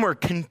 and Gomer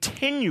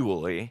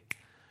continually,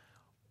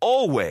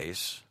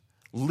 always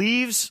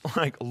leaves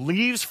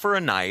for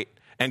a night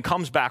and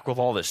comes back with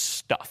all this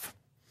stuff.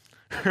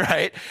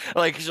 right?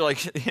 Like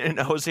and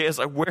Hosea's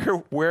like,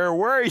 where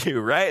were you,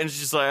 right? And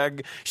she's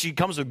like, she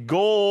comes with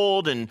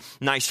gold and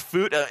nice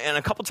food, and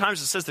a couple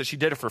times it says that she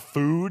did it for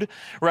food,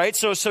 right?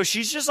 So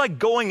she's just like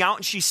going out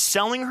and she's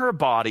selling her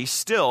body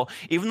still,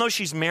 even though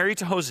she's married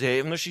to Hosea,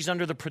 even though she's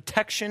under the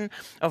protection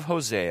of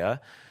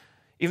Hosea,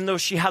 even though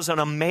she has an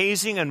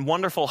amazing and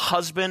wonderful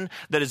husband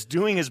that is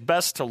doing his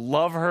best to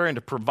love her and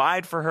to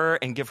provide for her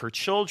and give her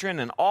children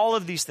and all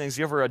of these things,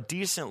 give her a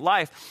decent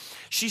life,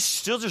 she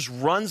still just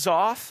runs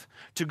off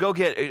to go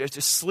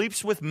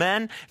sleeps with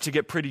men, to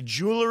get pretty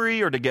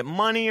jewelry or to get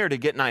money or to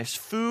get nice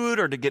food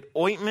or to get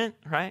ointment,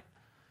 right?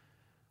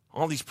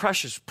 All these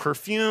precious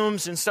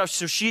perfumes and stuff.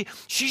 So she's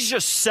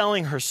just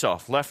selling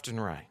herself left and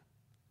right.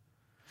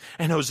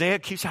 And Hosea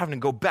keeps having to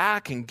go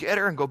back and get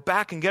her and go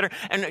back and get her.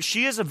 And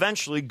she is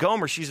eventually,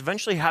 Gomer, she's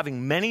eventually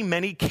having many,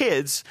 many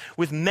kids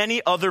with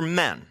many other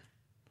men.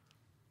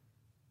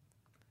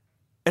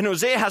 And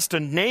Hosea has to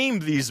name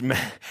these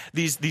men,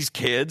 these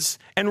kids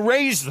and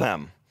raise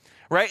them.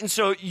 Right? And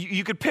so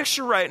you could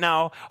picture right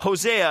now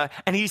Hosea,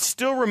 and he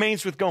still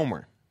remains with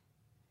Gomer.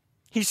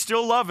 He's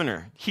still loving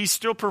her. He's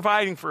still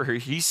providing for her.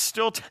 He's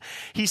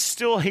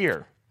still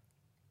here.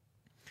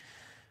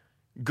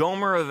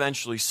 Gomer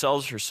eventually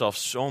sells herself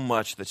so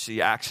much that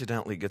she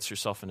accidentally gets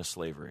herself into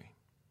slavery.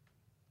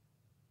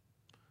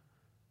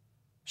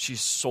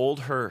 She's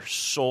sold her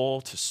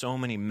soul to so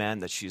many men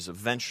that she's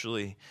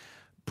eventually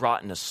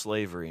brought into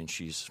slavery, and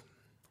she's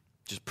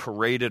just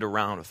paraded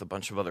around with a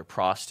bunch of other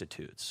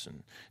prostitutes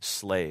and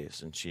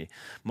slaves. And she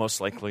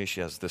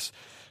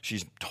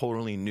she's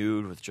totally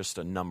nude with just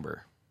a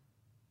number,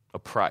 a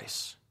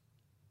price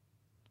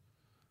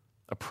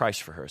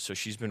for her. So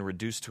she's been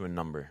reduced to a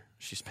number.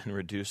 She's been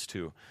reduced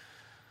to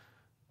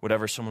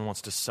whatever someone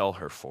wants to sell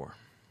her for.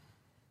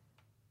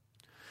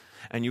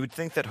 And you would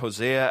think that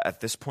Hosea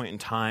at this point in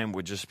time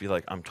would just be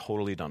like, I'm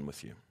totally done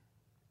with you.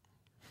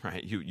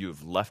 Right?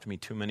 You've left me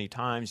too many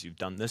times. You've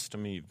done this to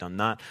me. You've done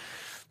that.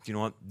 You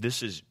know what?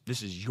 This is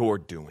your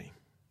doing.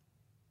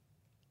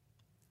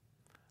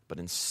 But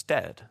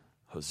instead,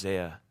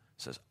 Hosea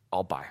says,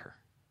 I'll buy her.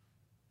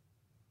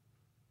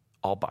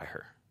 I'll buy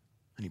her.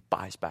 And he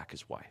buys back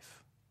his wife.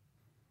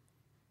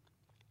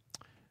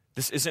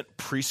 This isn't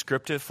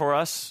prescriptive for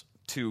us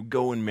to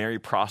go and marry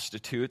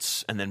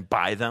prostitutes and then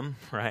buy them,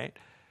 right?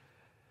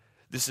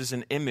 This is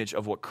an image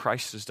of what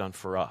Christ has done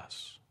for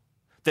us.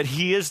 That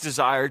he has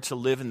desired to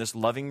live in this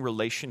loving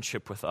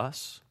relationship with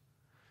us.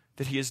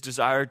 That he has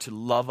desired to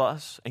love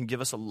us and give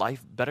us a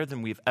life better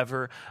than we've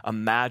ever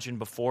imagined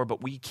before.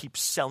 But we keep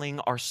selling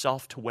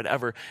ourselves to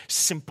whatever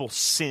simple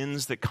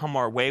sins that come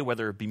our way,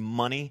 whether it be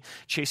money,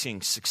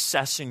 chasing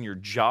success in your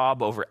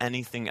job over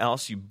anything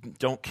else. You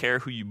don't care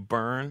who you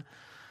burn.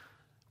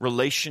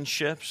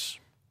 Relationships,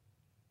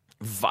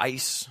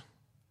 vice,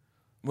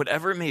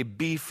 whatever it may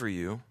be for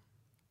you.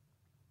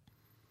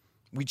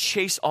 We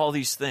chase all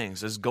these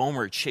things as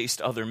Gomer chased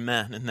other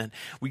men, and then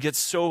we get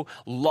so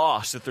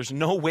lost that there's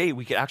no way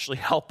we can actually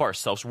help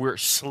ourselves. We're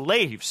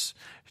slaves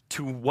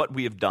to what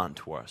we have done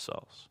to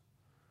ourselves.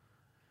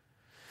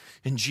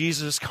 And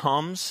Jesus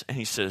comes and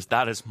he says,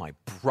 that is my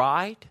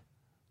bride.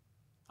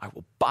 I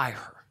will buy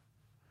her.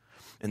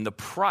 And the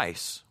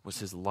price was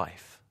his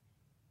life.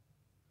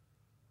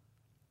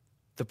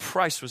 The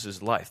price was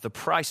his life. The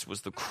price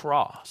was the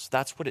cross.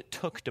 That's what it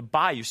took to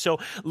buy you. So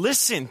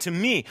listen to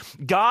me.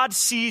 God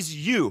sees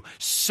you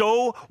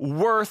so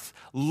worth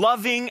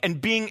loving and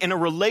being in a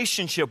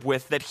relationship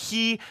with that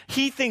he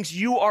thinks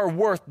you are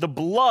worth the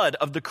blood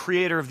of the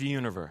creator of the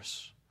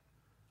universe.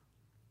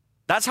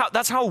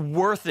 That's how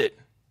worth it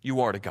you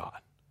are to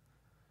God.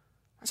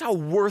 That's how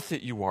worth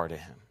it you are to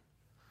him.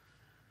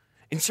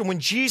 And so when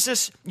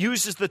Jesus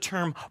uses the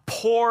term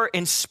poor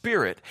in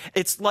spirit,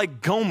 it's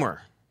like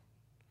Gomer.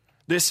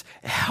 This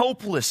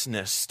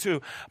helplessness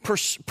to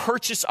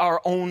purchase our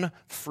own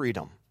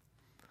freedom.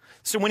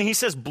 So when he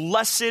says,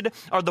 blessed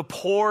are the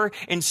poor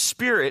in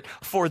spirit,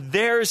 for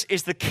theirs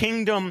is the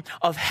kingdom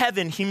of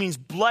heaven, he means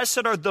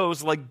blessed are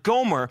those like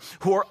Gomer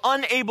who are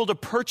unable to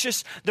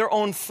purchase their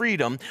own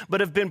freedom, but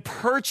have been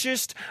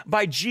purchased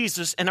by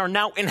Jesus and are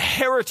now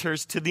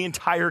inheritors to the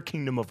entire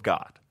kingdom of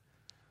God.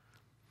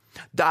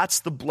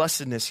 That's the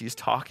blessedness he's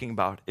talking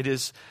about. It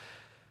is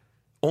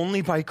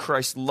only by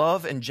Christ's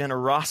love and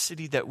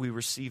generosity that we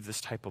receive this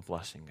type of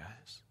blessing,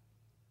 guys.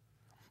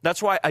 That's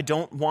why I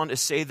don't want to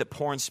say that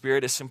poor in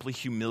spirit is simply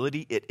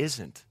humility. It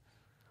isn't.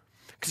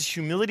 Because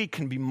humility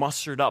can be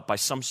mustered up by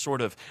some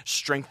sort of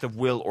strength of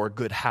will or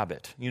good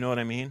habit. You know what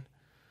I mean?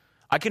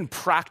 I can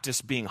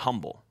practice being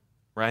humble,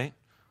 right?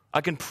 I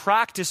can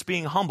practice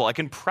being humble. I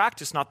can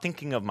practice not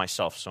thinking of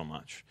myself so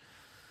much.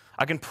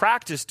 I can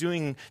practice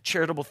doing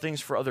charitable things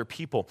for other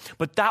people.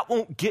 But that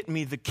won't get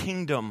me the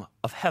kingdom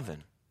of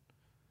heaven.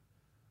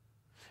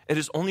 It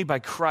is only by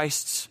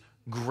Christ's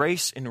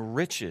grace and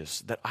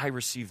riches that I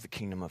receive the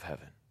kingdom of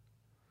heaven.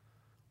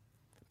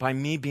 By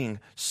me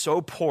being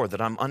so poor that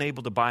I'm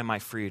unable to buy my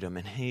freedom,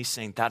 and he's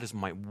saying, that is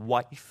my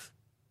wife,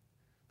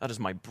 that is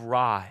my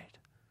bride,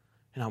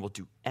 and I will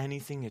do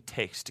anything it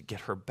takes to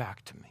get her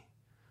back to me.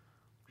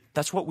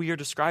 That's what we are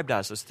described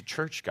as the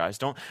church, guys.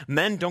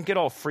 Men don't get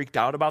all freaked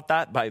out about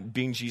that by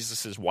being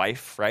Jesus'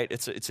 wife, right?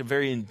 It's a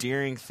very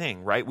endearing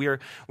thing, right? We are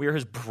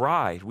his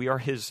bride. We are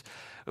his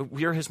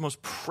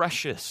most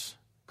precious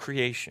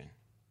creation.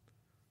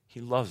 He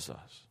loves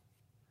us.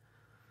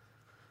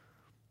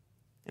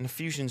 In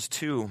Ephesians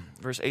 2,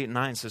 verse 8 and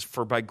 9 says,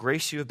 "For by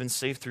grace you have been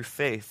saved through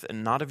faith,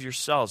 and not of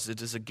yourselves.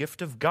 It is a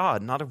gift of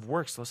God, not of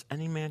works, lest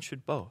any man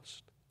should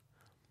boast."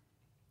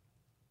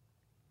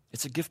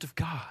 It's a gift of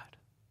God.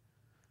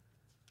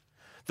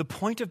 The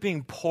point of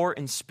being poor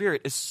in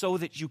spirit is so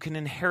that you can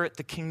inherit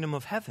the kingdom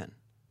of heaven.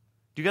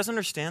 Do you guys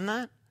understand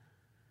that?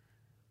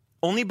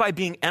 Only by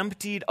being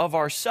emptied of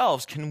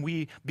ourselves can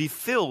we be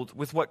filled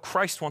with what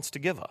Christ wants to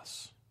give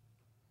us.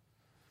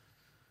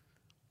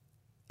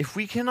 If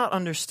we cannot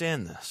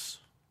understand this,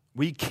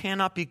 we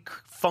cannot be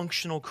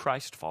functional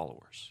Christ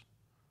followers.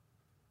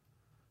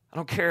 I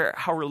don't care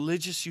how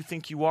religious you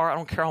think you are. I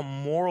don't care how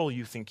moral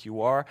you think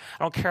you are.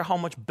 I don't care how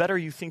much better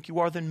you think you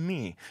are than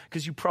me,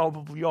 because you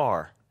probably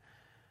are.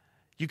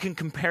 You can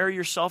compare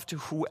yourself to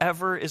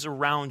whoever is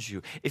around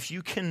you. If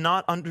you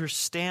cannot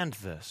understand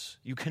this,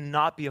 you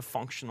cannot be a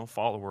functional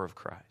follower of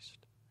Christ.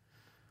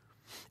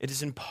 It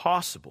is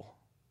impossible.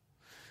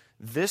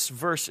 This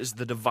verse is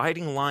the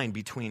dividing line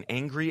between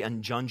angry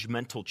and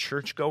judgmental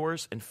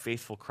churchgoers and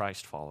faithful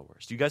Christ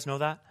followers. Do you guys know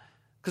that?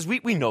 Because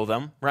we know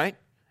them, right?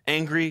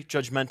 Angry,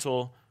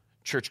 judgmental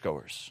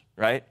churchgoers,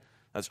 right?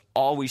 That's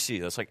all we see.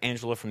 That's like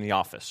Angela from The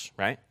Office,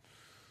 right?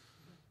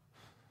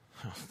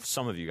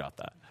 Some of you got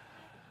that.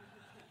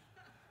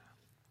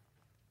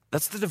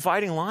 That's the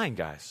dividing line,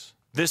 guys.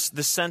 This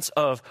sense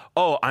of,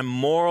 oh, I'm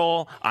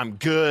moral, I'm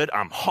good,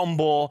 I'm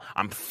humble,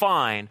 I'm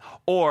fine,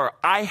 or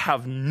I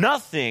have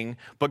nothing,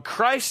 but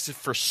Christ,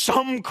 for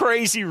some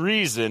crazy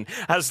reason,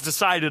 has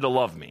decided to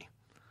love me.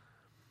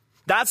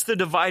 That's the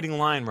dividing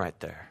line right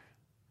there.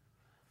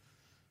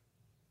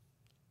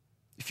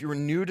 If you are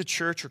new to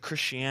church or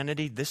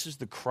Christianity, this is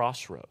the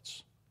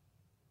crossroads.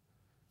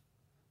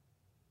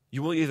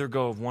 You will either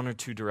go one or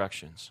two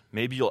directions.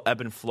 Maybe you'll ebb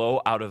and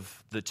flow out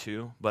of the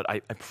two, but I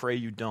pray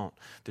you don't.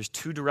 There's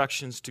two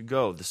directions to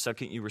go the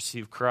second you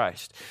receive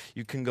Christ.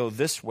 You can go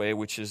this way,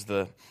 which is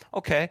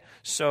okay,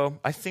 so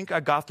I think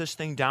I got this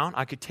thing down.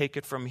 I could take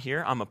it from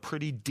here. I'm a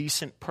pretty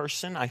decent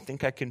person. I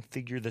think I can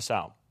figure this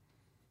out.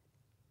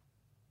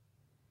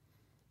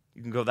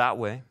 You can go that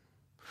way.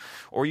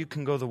 Or you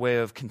can go the way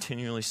of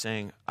continually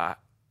saying,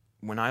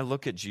 when I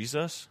look at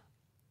Jesus,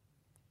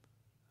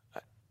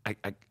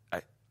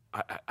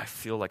 I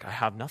feel like I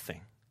have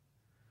nothing.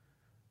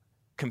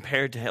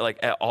 Compared to like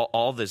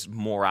all this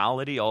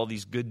morality, all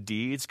these good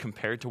deeds,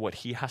 compared to what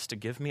he has to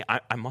give me,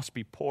 I must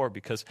be poor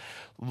because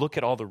look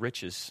at all the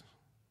riches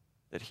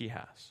that he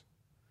has.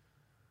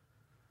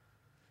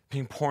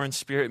 Being poor in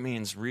spirit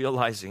means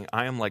realizing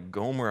I am like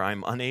Gomer.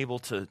 I'm unable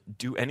to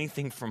do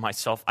anything for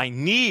myself. I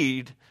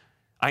need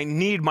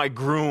my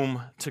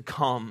groom to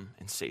come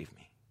and save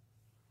me.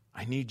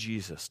 I need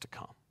Jesus to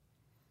come.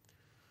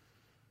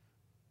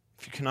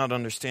 If you cannot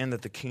understand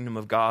that the kingdom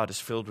of God is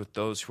filled with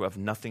those who have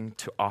nothing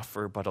to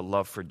offer but a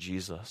love for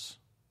Jesus,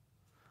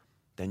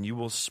 then you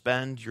will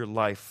spend your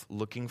life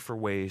looking for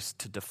ways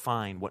to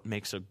define what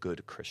makes a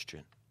good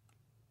Christian.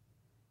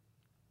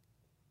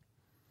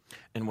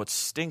 And what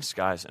stinks,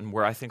 guys, and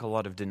where I think a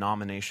lot of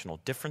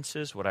denominational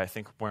differences, where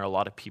a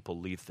lot of people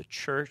leave the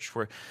church,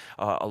 where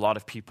a lot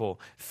of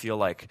people feel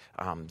like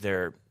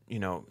they're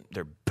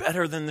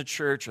better than the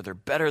church, or they're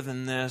better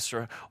than this,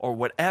 or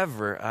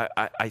whatever.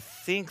 I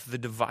think the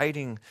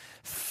dividing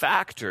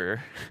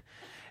factor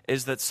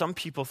is that some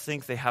people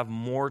think they have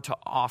more to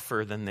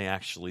offer than they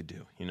actually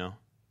do,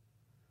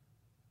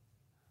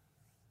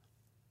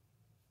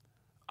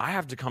 I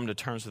have to come to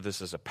terms with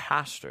this as a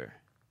pastor,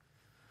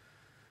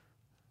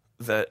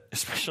 that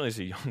especially as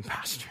a young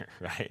pastor,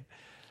 right?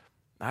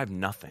 I have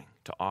nothing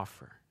to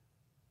offer.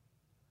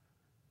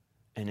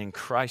 And in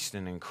Christ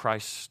and in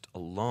Christ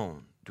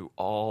alone do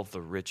all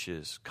the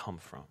riches come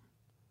from.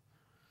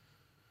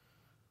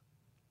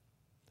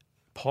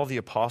 Paul the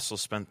Apostle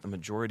spent the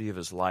majority of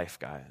his life,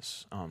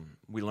 guys.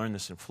 We learn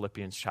this in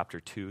Philippians chapter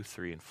 2,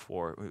 3, and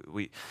 4.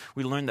 We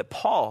learn that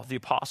Paul the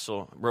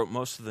Apostle wrote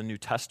most of the New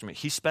Testament.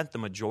 He spent the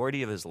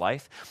majority of his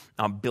life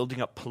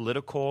building up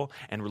political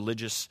and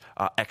religious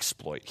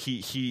exploit.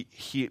 He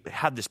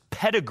had this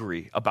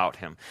pedigree about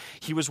him.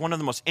 He was one of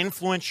the most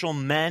influential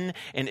men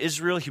in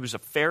Israel. He was a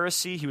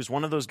Pharisee. He was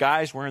one of those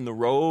guys wearing the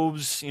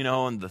robes,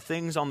 and the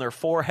things on their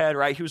forehead,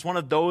 right? He was one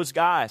of those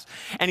guys.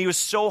 And he was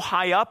so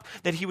high up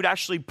that he would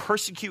actually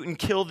persecute and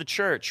kill the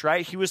church,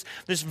 right? He was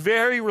this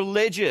very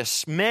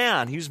religious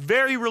man. He was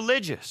very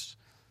religious.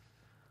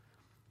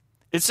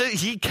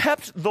 He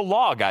kept the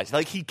law, guys.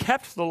 Like, he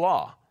kept the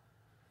law.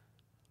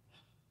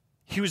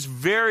 He was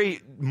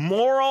very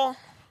moral.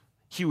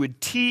 He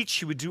would teach.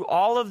 He would do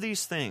all of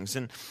these things.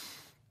 And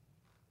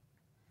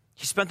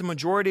he spent the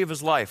majority of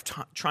his life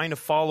trying to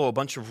follow a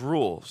bunch of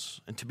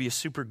rules and to be a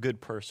super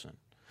good person.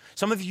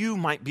 Some of you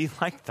might be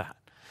like that.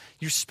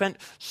 You spent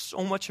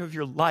so much of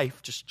your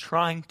life just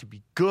trying to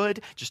be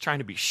good, just trying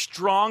to be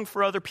strong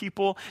for other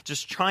people,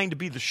 just trying to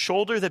be the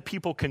shoulder that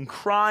people can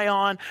cry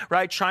on,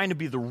 right? Trying to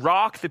be the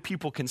rock that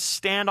people can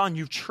stand on.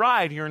 You've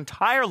tried your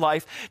entire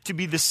life to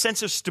be the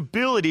sense of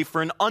stability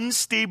for an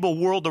unstable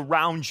world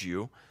around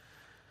you.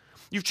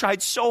 You've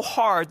tried so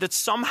hard that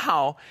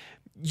somehow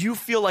you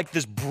feel like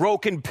this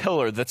broken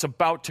pillar that's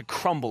about to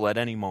crumble at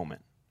any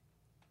moment.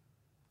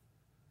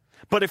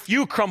 But if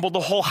you crumble, the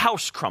whole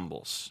house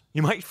crumbles.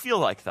 You might feel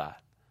like that.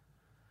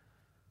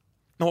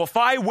 No, if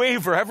I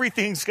waver,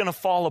 everything's going to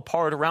fall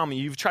apart around me.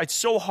 You've tried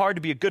so hard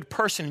to be a good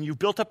person, and you've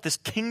built up this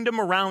kingdom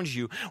around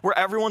you where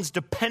everyone's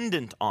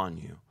dependent on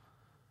you.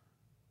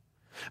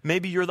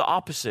 Maybe you're the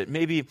opposite.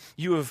 Maybe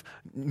you have,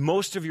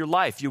 most of your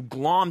life, you've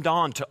glommed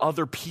on to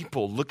other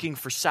people looking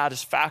for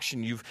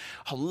satisfaction. You've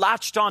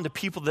latched on to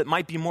people that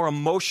might be more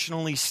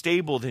emotionally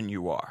stable than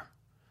you are.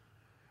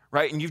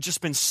 Right? And you've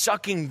just been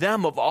sucking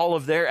them of all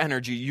of their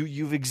energy.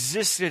 You've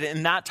existed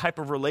in that type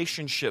of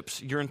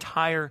relationships your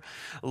entire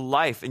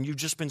life, and you've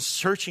just been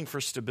searching for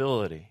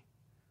stability.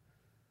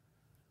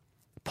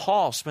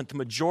 Paul spent the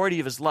majority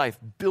of his life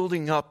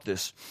building up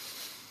this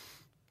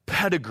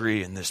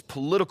pedigree and this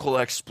political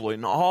exploit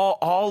and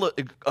all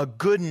a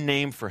good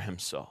name for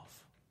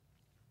himself.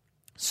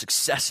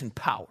 Success and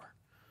power.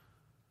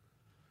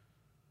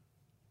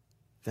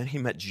 Then he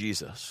met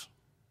Jesus.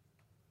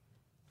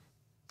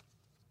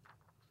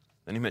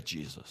 Then he met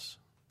Jesus.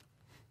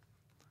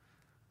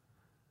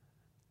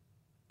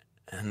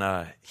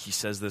 And he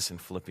says this in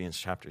Philippians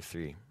chapter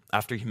 3.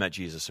 After he met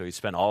Jesus, so he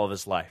spent all of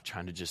his life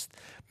trying to just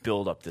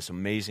build up this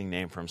amazing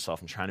name for himself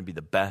and trying to be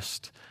the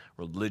best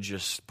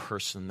religious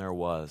person there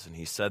was. And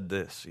he said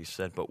this, he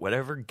said, "But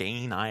whatever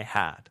gain I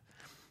had,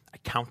 I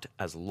count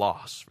as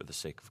loss for the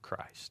sake of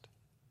Christ.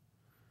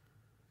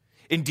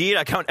 Indeed,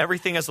 I count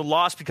everything as a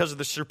loss because of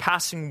the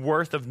surpassing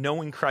worth of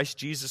knowing Christ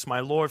Jesus my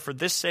Lord. For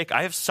this sake,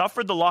 I have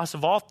suffered the loss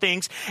of all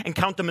things and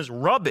count them as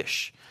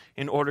rubbish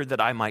in order that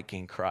I might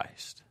gain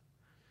Christ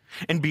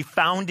and be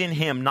found in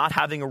him, not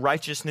having a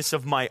righteousness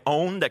of my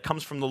own that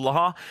comes from the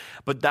law,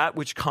 but that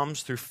which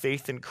comes through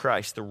faith in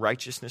Christ, the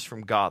righteousness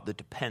from God that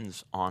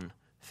depends on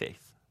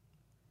faith."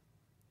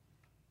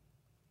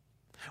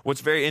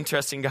 What's very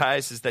interesting,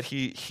 guys, is that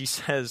he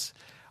says,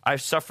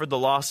 "I've suffered the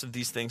loss of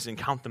these things and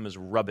count them as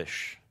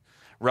rubbish."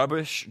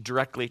 Rubbish,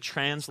 directly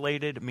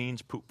translated,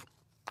 means poop.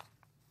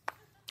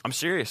 I'm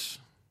serious.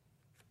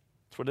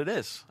 That's what it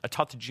is. I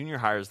taught the junior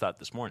hires that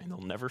this morning. They'll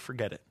never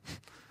forget it.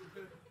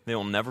 They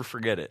will never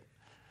forget it.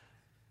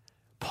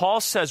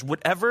 Paul says,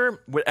 whatever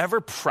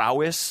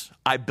prowess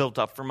I built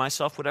up for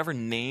myself, whatever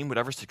name,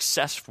 whatever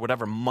success,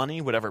 whatever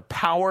money, whatever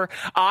power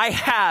I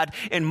had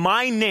in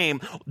my name,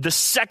 the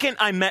second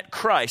I met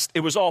Christ,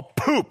 it was all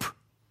poop.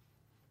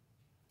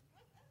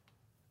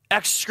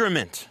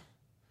 Excrement.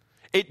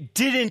 It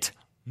didn't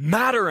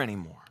matter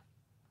anymore.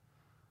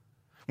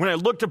 When I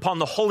looked upon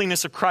the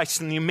holiness of Christ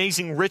and the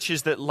amazing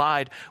riches that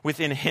lied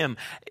within him,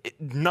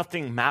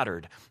 nothing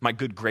mattered. My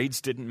good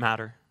grades didn't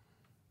matter.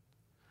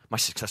 My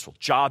successful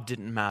job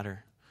didn't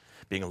matter.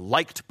 Being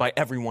liked by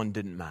everyone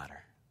didn't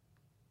matter.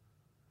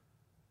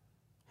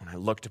 When I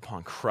looked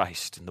upon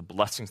Christ and the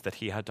blessings that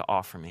he had to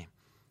offer me,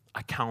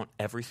 I count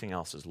everything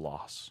else as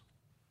loss.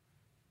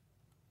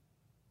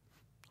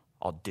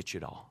 I'll ditch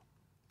it all.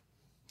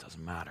 It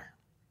doesn't matter.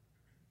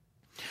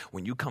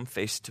 When you come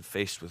face to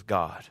face with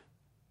God,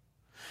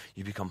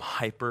 you become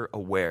hyper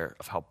aware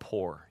of how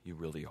poor you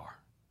really are.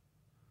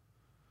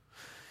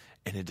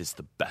 And it is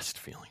the best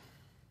feeling.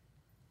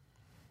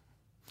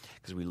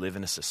 Because we live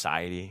in a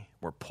society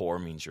where poor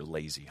means you're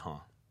lazy, huh?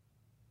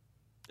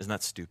 Isn't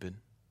that stupid?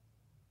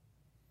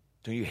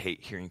 Don't you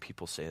hate hearing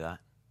people say that?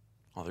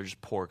 Oh, they're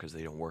just poor because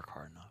they don't work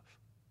hard enough.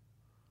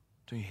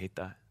 Don't you hate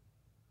that?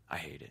 I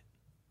hate it.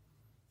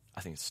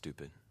 I think it's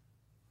stupid.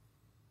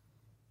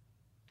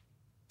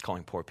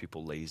 Calling poor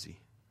people lazy.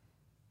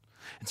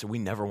 And so we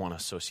never want to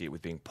associate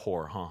with being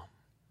poor, huh?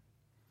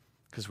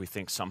 Because we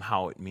think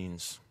somehow it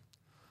means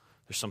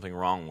there's something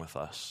wrong with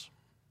us.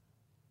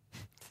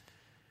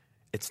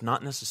 It's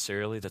not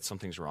necessarily that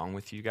something's wrong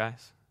with you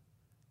guys.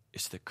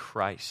 It's that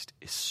Christ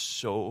is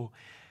so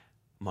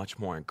much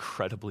more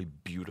incredibly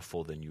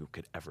beautiful than you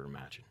could ever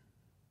imagine.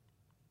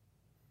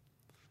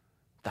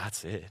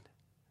 That's it.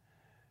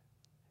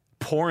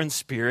 Poor in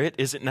spirit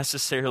isn't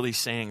necessarily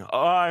saying,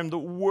 oh, I'm the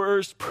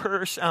worst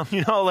person.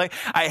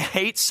 I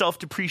hate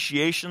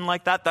self-depreciation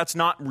like that. That's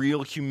not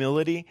real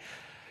humility.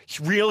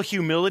 Real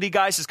humility,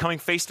 guys, is coming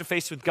face to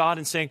face with God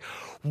and saying,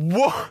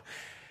 whoa,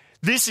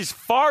 this is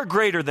far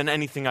greater than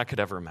anything I could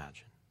ever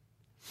imagine.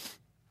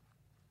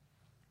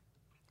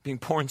 Being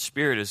poor in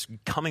spirit is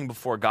coming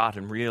before God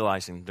and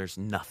realizing there's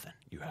nothing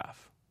you have.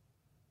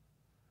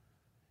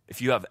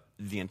 If you have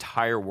the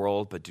entire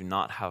world but do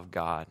not have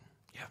God,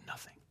 you have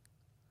nothing.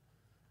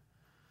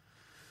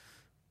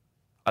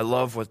 I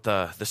love what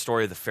the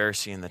story of the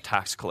Pharisee and the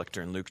tax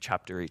collector in Luke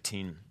chapter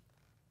 18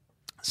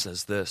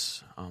 says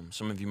this.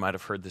 Some of you might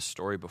have heard this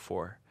story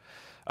before.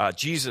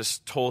 Jesus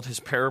told his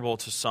parable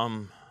to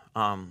some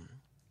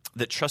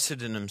that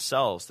trusted in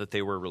themselves that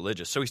they were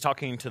religious. So he's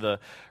talking to the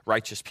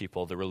righteous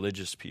people, the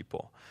religious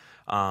people.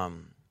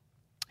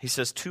 He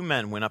says, 2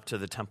 men went up to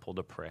the temple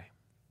to pray.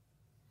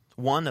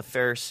 One a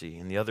Pharisee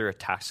and the other a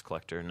tax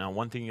collector. Now,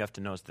 one thing you have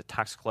to know is the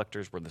tax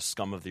collectors were the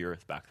scum of the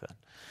earth back then.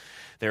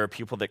 They were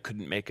people that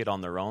couldn't make it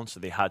on their own, so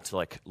they had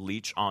to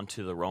leech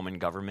onto the Roman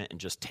government and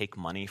just take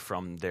money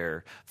from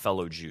their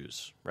fellow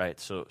Jews, right?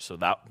 So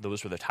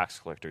those were the tax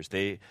collectors.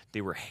 They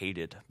were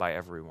hated by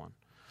everyone.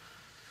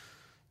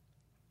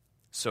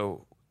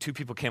 So 2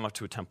 people came up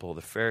to a temple,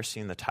 the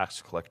Pharisee and the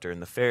tax collector,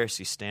 and the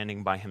Pharisee,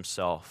 standing by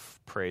himself,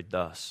 prayed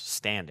thus,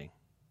 standing.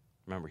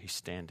 Remember, he's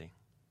standing.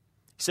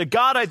 He said,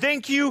 God, I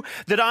thank you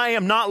that I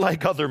am not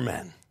like other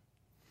men,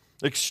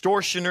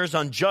 extortioners,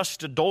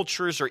 unjust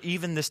adulterers, or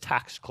even this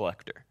tax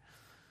collector.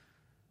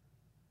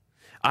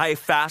 I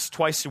fast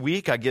twice a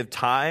week. I give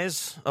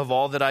tithes of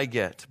all that I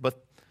get.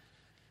 But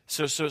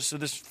so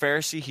this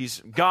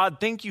Pharisee, God,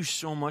 thank you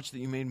so much that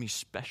you made me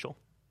special.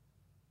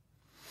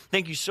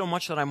 Thank you so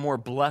much that I'm more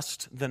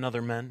blessed than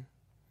other men.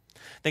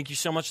 Thank you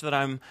so much that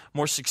I'm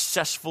more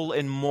successful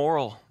and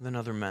moral than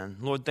other men.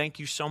 Lord, thank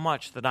you so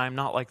much that I'm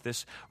not like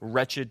this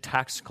wretched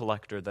tax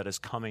collector that is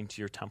coming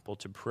to your temple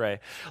to pray.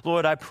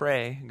 Lord, I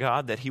pray,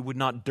 God, that he would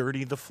not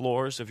dirty the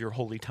floors of your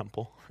holy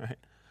temple, right?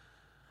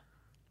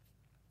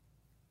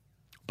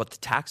 But the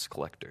tax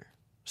collector,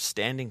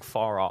 standing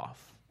far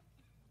off,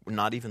 would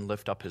not even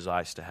lift up his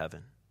eyes to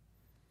heaven,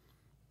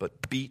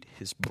 but beat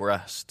his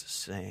breast,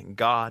 saying,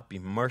 God, be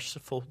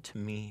merciful to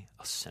me,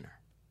 a sinner.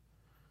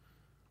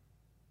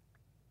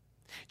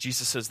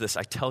 Jesus says this,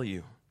 I tell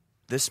you,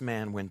 this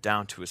man went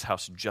down to his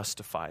house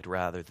justified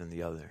rather than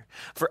the other.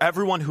 For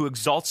everyone who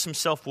exalts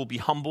himself will be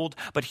humbled,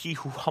 but he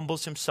who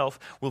humbles himself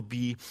will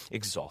be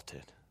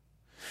exalted.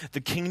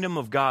 The kingdom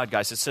of God,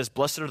 guys, it says,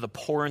 blessed are the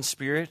poor in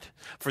spirit,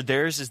 for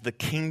theirs is the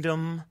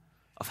kingdom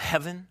of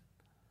heaven.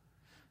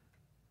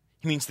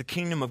 He means the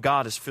kingdom of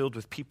God is filled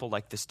with people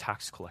like this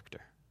tax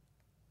collector.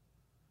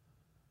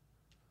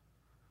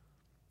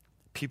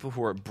 People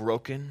who are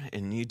broken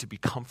and need to be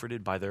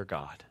comforted by their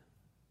God.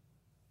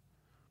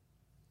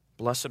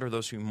 Blessed are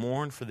those who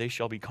mourn, for they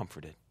shall be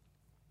comforted.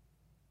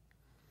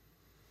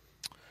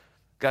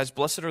 Guys,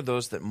 blessed are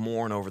those that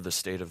mourn over the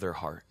state of their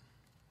heart,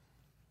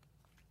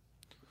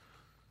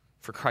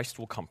 for Christ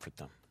will comfort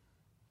them.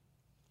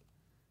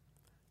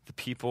 The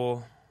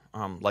people,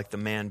 like the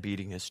man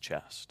beating his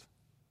chest,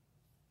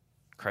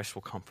 Christ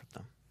will comfort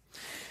them.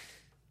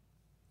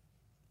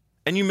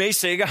 And you may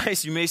say,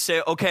 guys,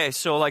 okay,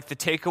 so the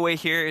takeaway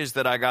here is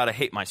that I got to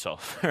hate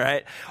myself,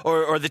 right?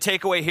 Or the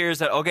takeaway here is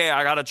that, okay,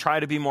 I got to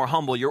try to be more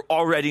humble. You're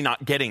already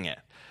not getting it,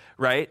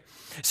 right?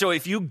 So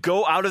if you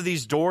go out of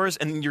these doors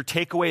and your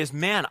takeaway is,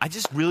 man, I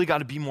just really got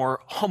to be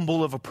more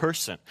humble of a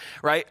person,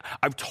 right?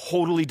 I've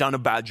totally done a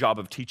bad job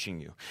of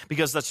teaching you,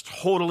 because that's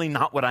totally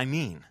not what I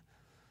mean.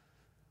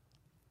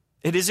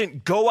 It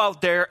isn't go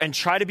out there and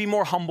try to be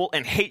more humble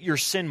and hate your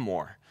sin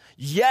more.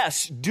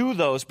 Yes, do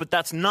those, but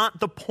that's not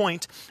the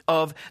point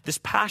of this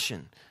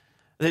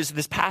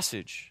this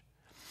passage.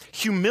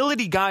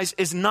 Humility, guys,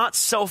 is not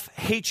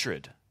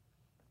self-hatred.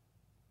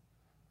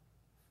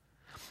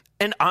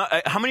 And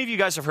how many of you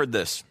guys have heard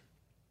this?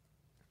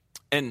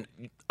 And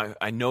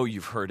I know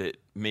you've heard it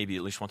maybe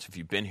at least once if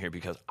you've been here,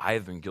 because I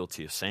have been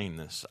guilty of saying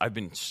this.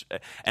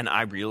 And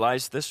I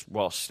realized this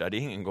while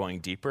studying and going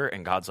deeper,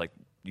 and God's like,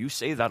 you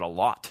say that a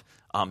lot.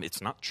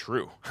 It's not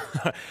true,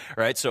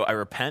 right? So I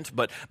repent,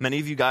 but many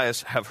of you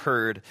guys have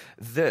heard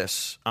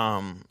this,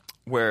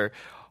 where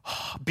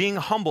being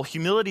humble,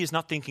 humility is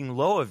not thinking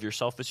low of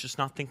yourself, it's just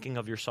not thinking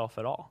of yourself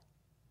at all.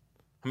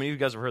 How many of you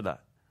guys have heard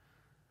that?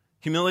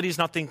 Humility is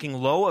not thinking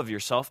low of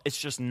yourself, it's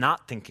just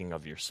not thinking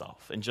of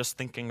yourself and just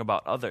thinking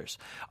about others.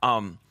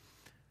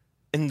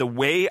 In the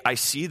way I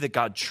see that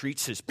God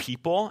treats his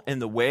people, in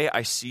the way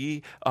I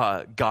see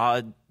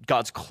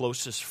God's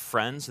closest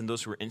friends and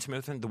those who are intimate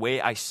with him, the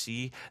way I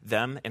see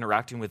them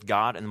interacting with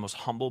God and the most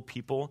humble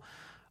people,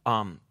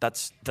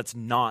 that's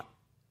not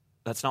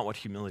what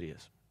humility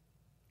is.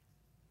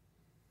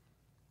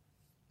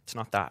 It's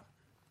not that.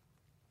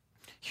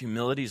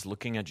 Humility is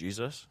looking at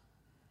Jesus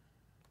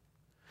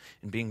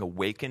and being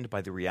awakened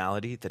by the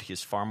reality that he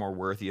is far more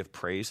worthy of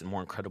praise and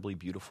more incredibly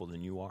beautiful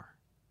than you are.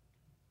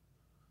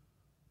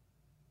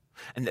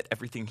 And that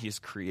everything he has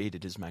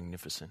created is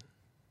magnificent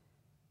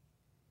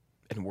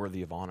and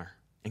worthy of honor,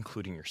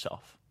 including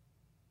yourself.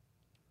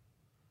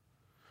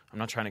 I'm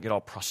not trying to get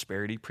all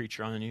prosperity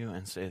preacher on you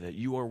and say that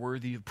you are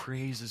worthy of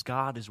praise as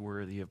God is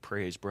worthy of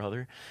praise,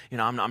 brother. You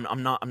know,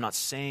 I'm not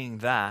saying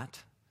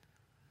that.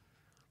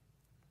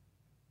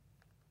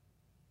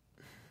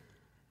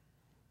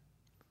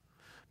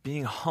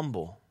 Being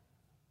humble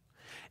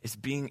is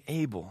being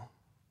able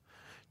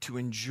to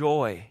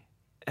enjoy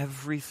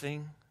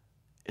everything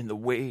in the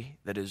way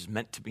that is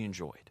meant to be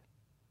enjoyed,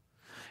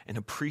 and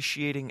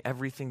appreciating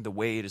everything the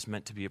way it is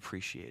meant to be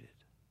appreciated.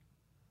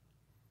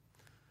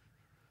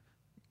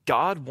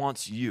 God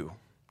wants you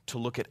to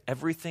look at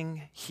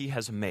everything he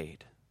has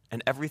made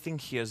and everything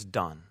he has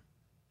done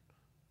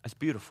as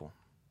beautiful.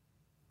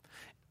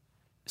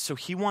 So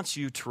he wants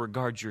you to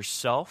regard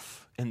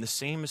yourself in the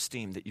same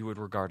esteem that you would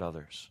regard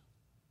others.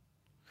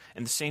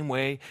 In the same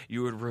way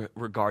you would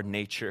regard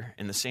nature,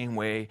 in the same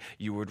way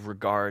you would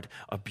regard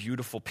a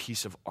beautiful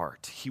piece of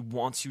art. He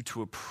wants you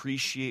to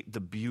appreciate the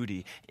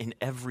beauty in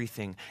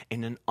everything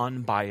in an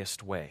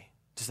unbiased way.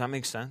 Does that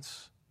make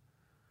sense?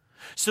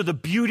 So the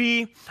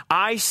beauty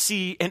I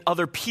see in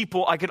other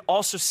people, I could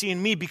also see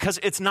in me, because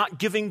it's not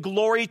giving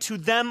glory to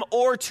them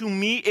or to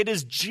me. It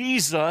is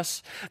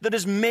Jesus that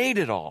has made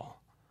it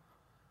all.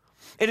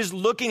 It is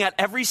looking at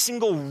every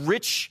single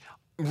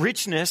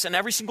richness and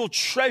every single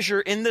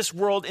treasure in this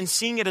world and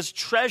seeing it as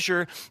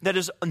treasure that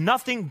is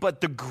nothing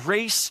but the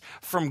grace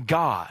from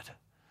God.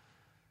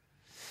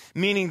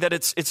 Meaning that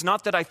it's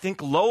not that I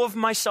think low of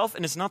myself,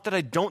 and it's not that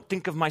I don't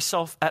think of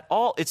myself at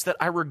all. It's that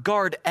I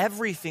regard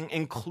everything,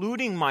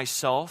 including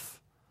myself,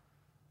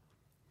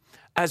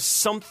 as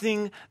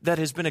something that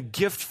has been a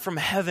gift from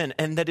heaven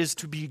and that is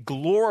to be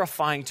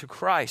glorifying to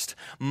Christ.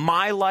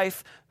 My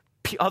life,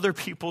 other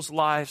people's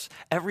lives,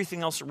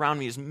 everything else around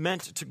me is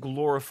meant to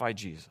glorify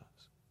Jesus.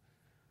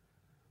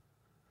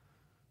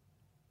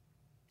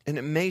 And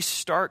it may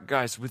start,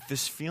 guys, with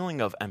this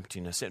feeling of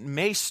emptiness. It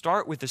may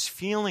start with this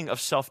feeling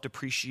of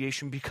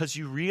self-depreciation, because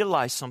you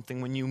realize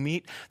something when you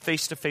meet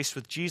face to face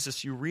with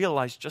Jesus. You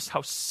realize just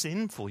how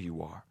sinful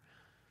you are.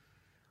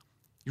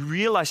 You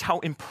realize how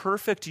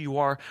imperfect you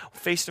are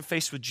face to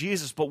face with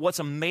Jesus. But what's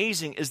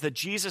amazing is that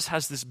Jesus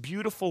has this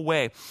beautiful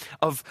way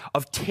of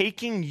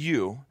taking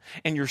you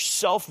and your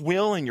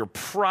self-will and your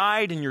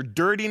pride and your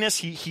dirtiness.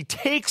 He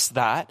takes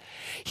that,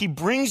 he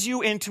brings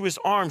you into his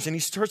arms, and he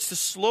starts to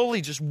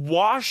slowly just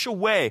wash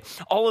away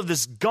all of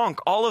this gunk,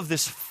 all of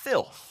this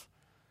filth.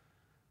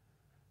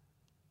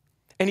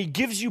 And he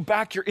gives you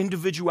back your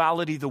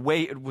individuality the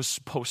way it was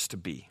supposed to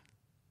be.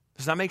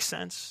 Does that make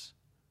sense?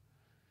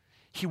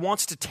 He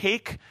wants to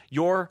take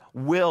your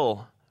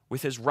will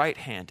with his right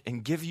hand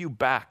and give you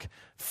back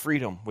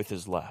freedom with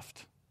his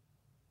left.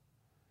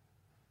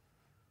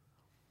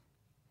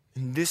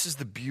 And this is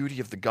the beauty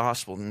of the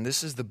gospel, and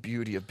this is the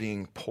beauty of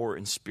being poor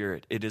in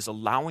spirit. It is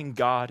allowing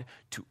God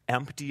to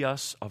empty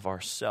us of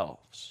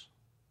ourselves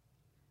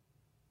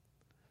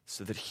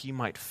so that he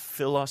might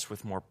fill us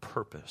with more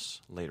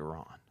purpose later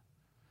on.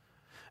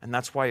 And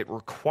that's why it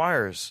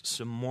requires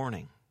some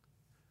mourning.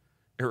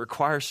 It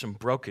requires some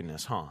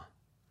brokenness, huh?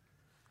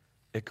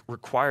 It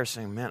requires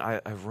saying, man,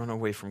 I've run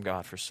away from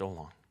God for so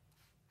long.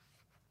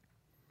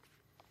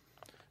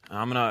 And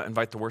I'm going to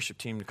invite the worship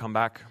team to come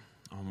back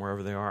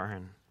wherever they are.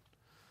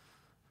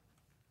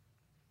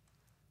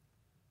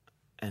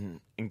 And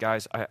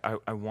guys,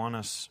 I want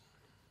us...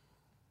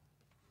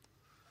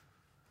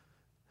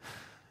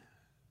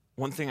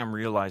 One thing I'm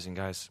realizing,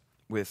 guys,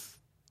 with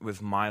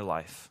my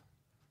life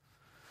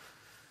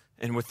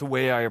and with the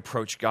way I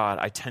approach God,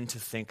 I tend to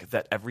think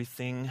that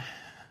everything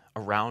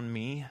around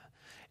me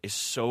is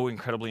so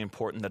incredibly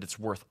important that it's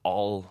worth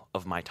all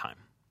of my time,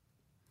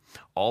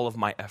 all of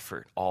my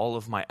effort, all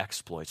of my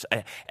exploits,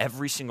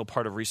 every single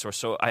part of resource.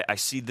 So I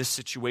see this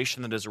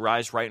situation that has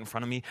arisen right in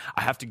front of me.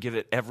 I have to give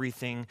it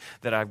everything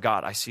that I've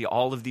got. I see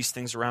all of these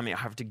things around me. I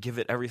have to give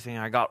it everything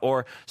I got.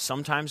 Or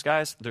sometimes,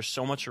 guys, there's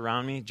so much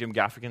around me. Jim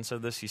Gaffigan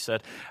said this. He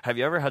said, have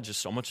you ever had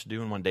just so much to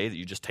do in one day that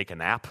you just take a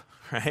nap,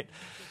 right?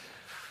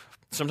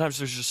 Sometimes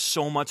there's just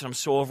so much and I'm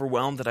so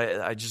overwhelmed that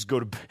I just go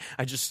to,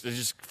 I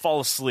just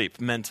fall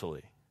asleep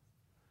mentally.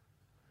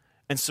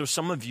 And so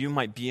some of you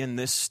might be in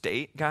this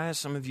state, guys.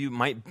 Some of you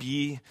might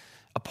be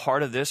a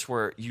part of this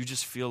where you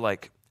just feel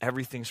like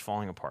everything's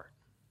falling apart.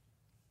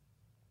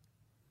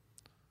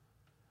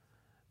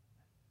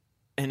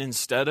 And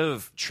instead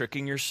of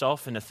tricking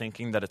yourself into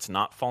thinking that it's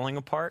not falling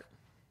apart,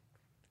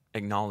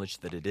 acknowledge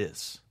that it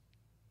is.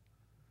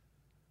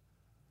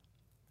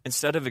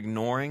 Instead of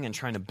ignoring and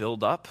trying to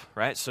build up,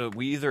 right? So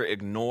we either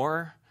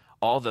ignore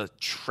all the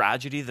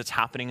tragedy that's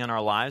happening in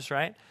our lives,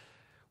 right?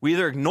 We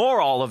either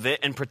ignore all of it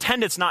and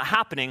pretend it's not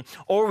happening,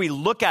 or we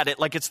look at it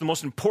like it's the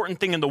most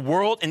important thing in the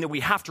world and that we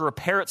have to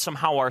repair it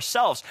somehow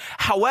ourselves.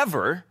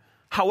 However,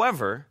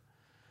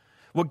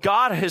 what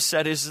God has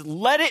said is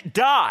let it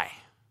die.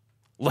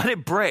 Let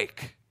it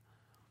break.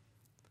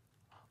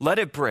 Let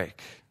it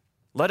break.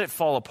 Let it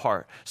fall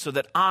apart so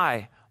that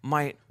I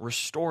might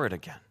restore it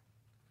again.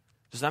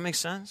 Does that make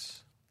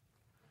sense?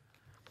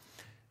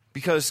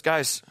 Because,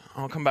 guys,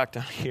 I'll come back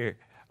down here.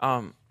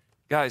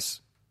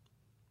 Guys,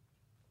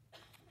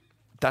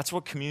 that's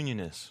what communion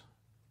is.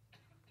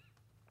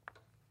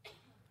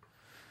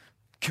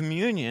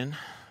 Communion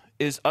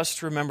is us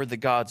to remember that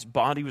God's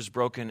body was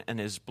broken and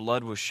his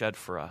blood was shed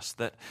for us.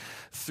 That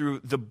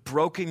through the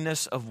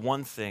brokenness of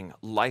one thing,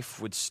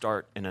 life would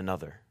start in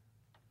another.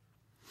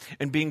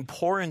 And being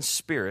poor in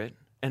spirit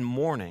and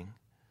mourning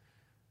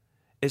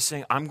is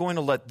saying, I'm going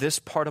to let this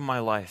part of my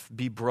life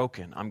be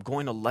broken. I'm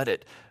going to let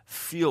it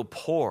feel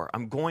poor.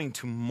 I'm going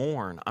to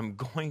mourn. I'm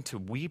going to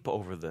weep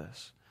over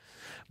this.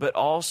 But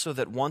also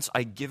that once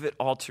I give it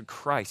all to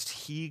Christ,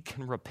 he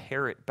can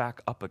repair it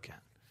back up again.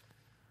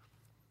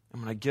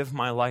 And when I give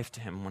my life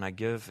to him, when I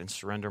give and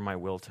surrender my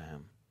will to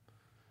him,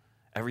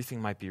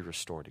 everything might be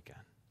restored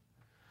again.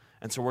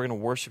 And so we're going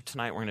to worship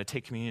tonight. We're going to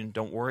take communion.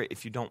 Don't worry,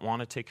 if you don't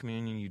want to take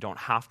communion, you don't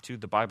have to.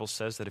 The Bible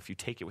says that if you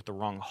take it with the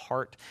wrong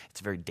heart,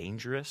 it's very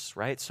dangerous,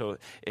 right? So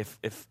if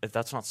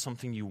that's not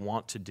something you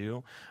want to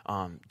do,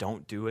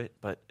 don't do it.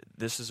 But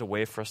this is a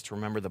way for us to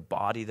remember the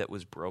body that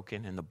was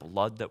broken and the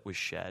blood that was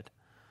shed.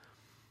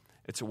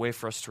 It's a way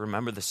for us to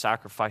remember the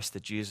sacrifice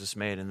that Jesus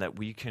made, and that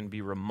we can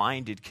be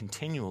reminded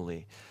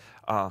continually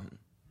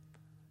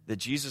that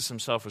Jesus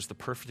himself was the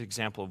perfect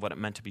example of what it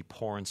meant to be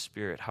poor in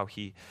spirit, how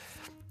he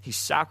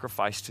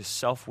sacrificed his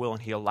self-will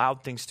and he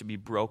allowed things to be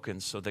broken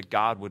so that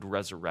God would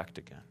resurrect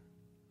again.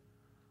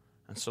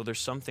 And so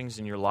there's some things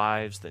in your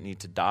lives that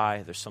need to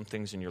die. There's some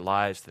things in your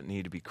lives that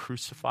need to be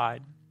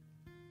crucified.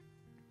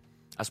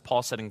 As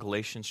Paul said in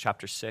Galatians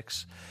chapter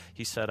 6,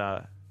 he said,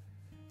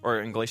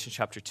 or in Galatians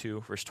chapter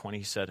 2, verse 20,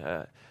 he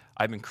said,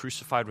 I've been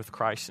crucified with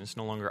Christ, and it's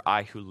no longer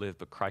I who live,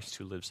 but Christ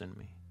who lives in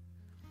me.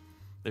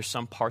 There's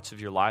some parts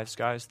of your lives,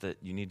 guys, that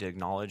you need to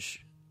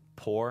acknowledge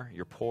poor.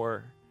 You're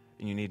poor.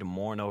 And you need to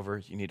mourn over.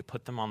 You need to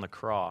put them on the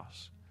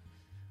cross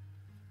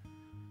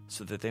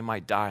so that they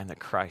might die and that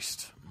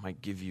Christ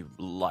might give you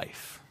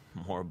life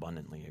more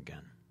abundantly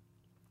again.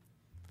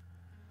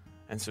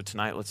 And so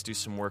tonight, let's do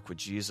some work with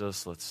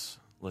Jesus. Let's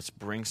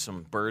bring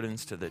some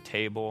burdens to the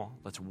table.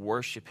 Let's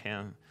worship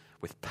him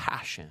with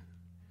passion.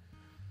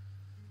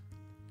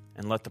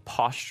 And let the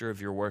posture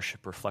of your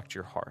worship reflect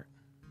your heart.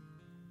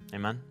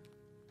 Amen?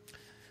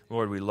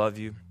 Lord, we love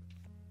you.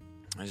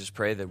 I just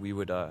pray that we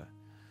would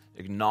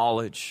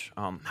acknowledge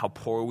how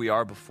poor we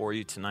are before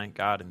you tonight,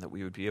 God, and that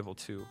we would be able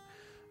to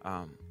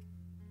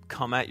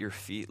come at your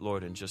feet,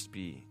 Lord, and just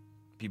be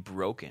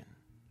broken.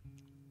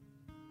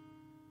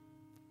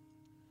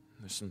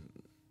 There's some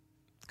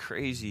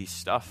crazy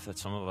stuff that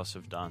some of us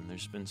have done.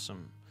 There's been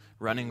some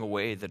running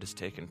away that has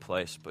taken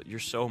place, but you're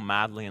so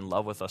madly in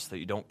love with us that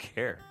you don't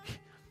care.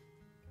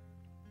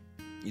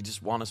 You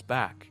just want us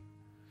back.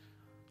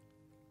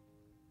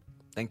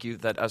 Thank you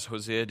that as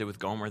Hosea did with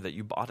Gomer, that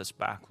you bought us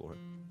back, Lord.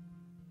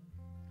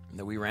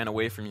 That we ran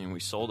away from you and we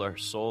sold our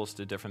souls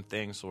to different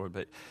things, Lord.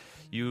 But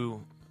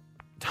you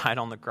died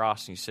on the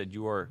cross and you said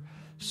you are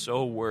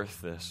so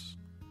worth this.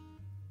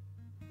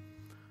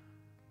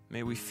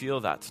 May we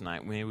feel that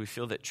tonight. May we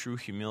feel that true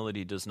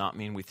humility does not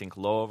mean we think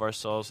low of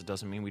ourselves. It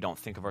doesn't mean we don't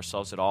think of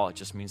ourselves at all. It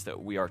just means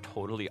that we are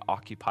totally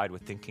occupied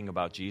with thinking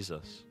about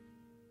Jesus.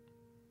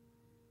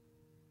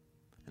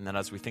 And that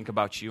as we think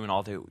about you and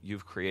all that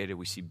you've created,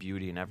 we see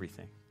beauty in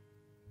everything.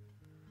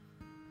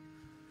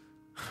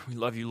 We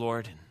love you,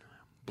 Lord, and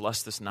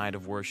bless this night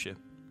of worship.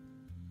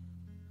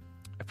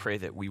 I pray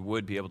that we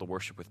would be able to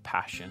worship with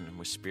passion and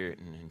with spirit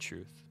and in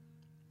truth.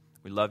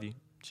 We love you.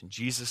 It's in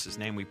Jesus'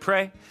 name we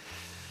pray.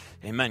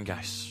 Amen,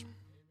 guys.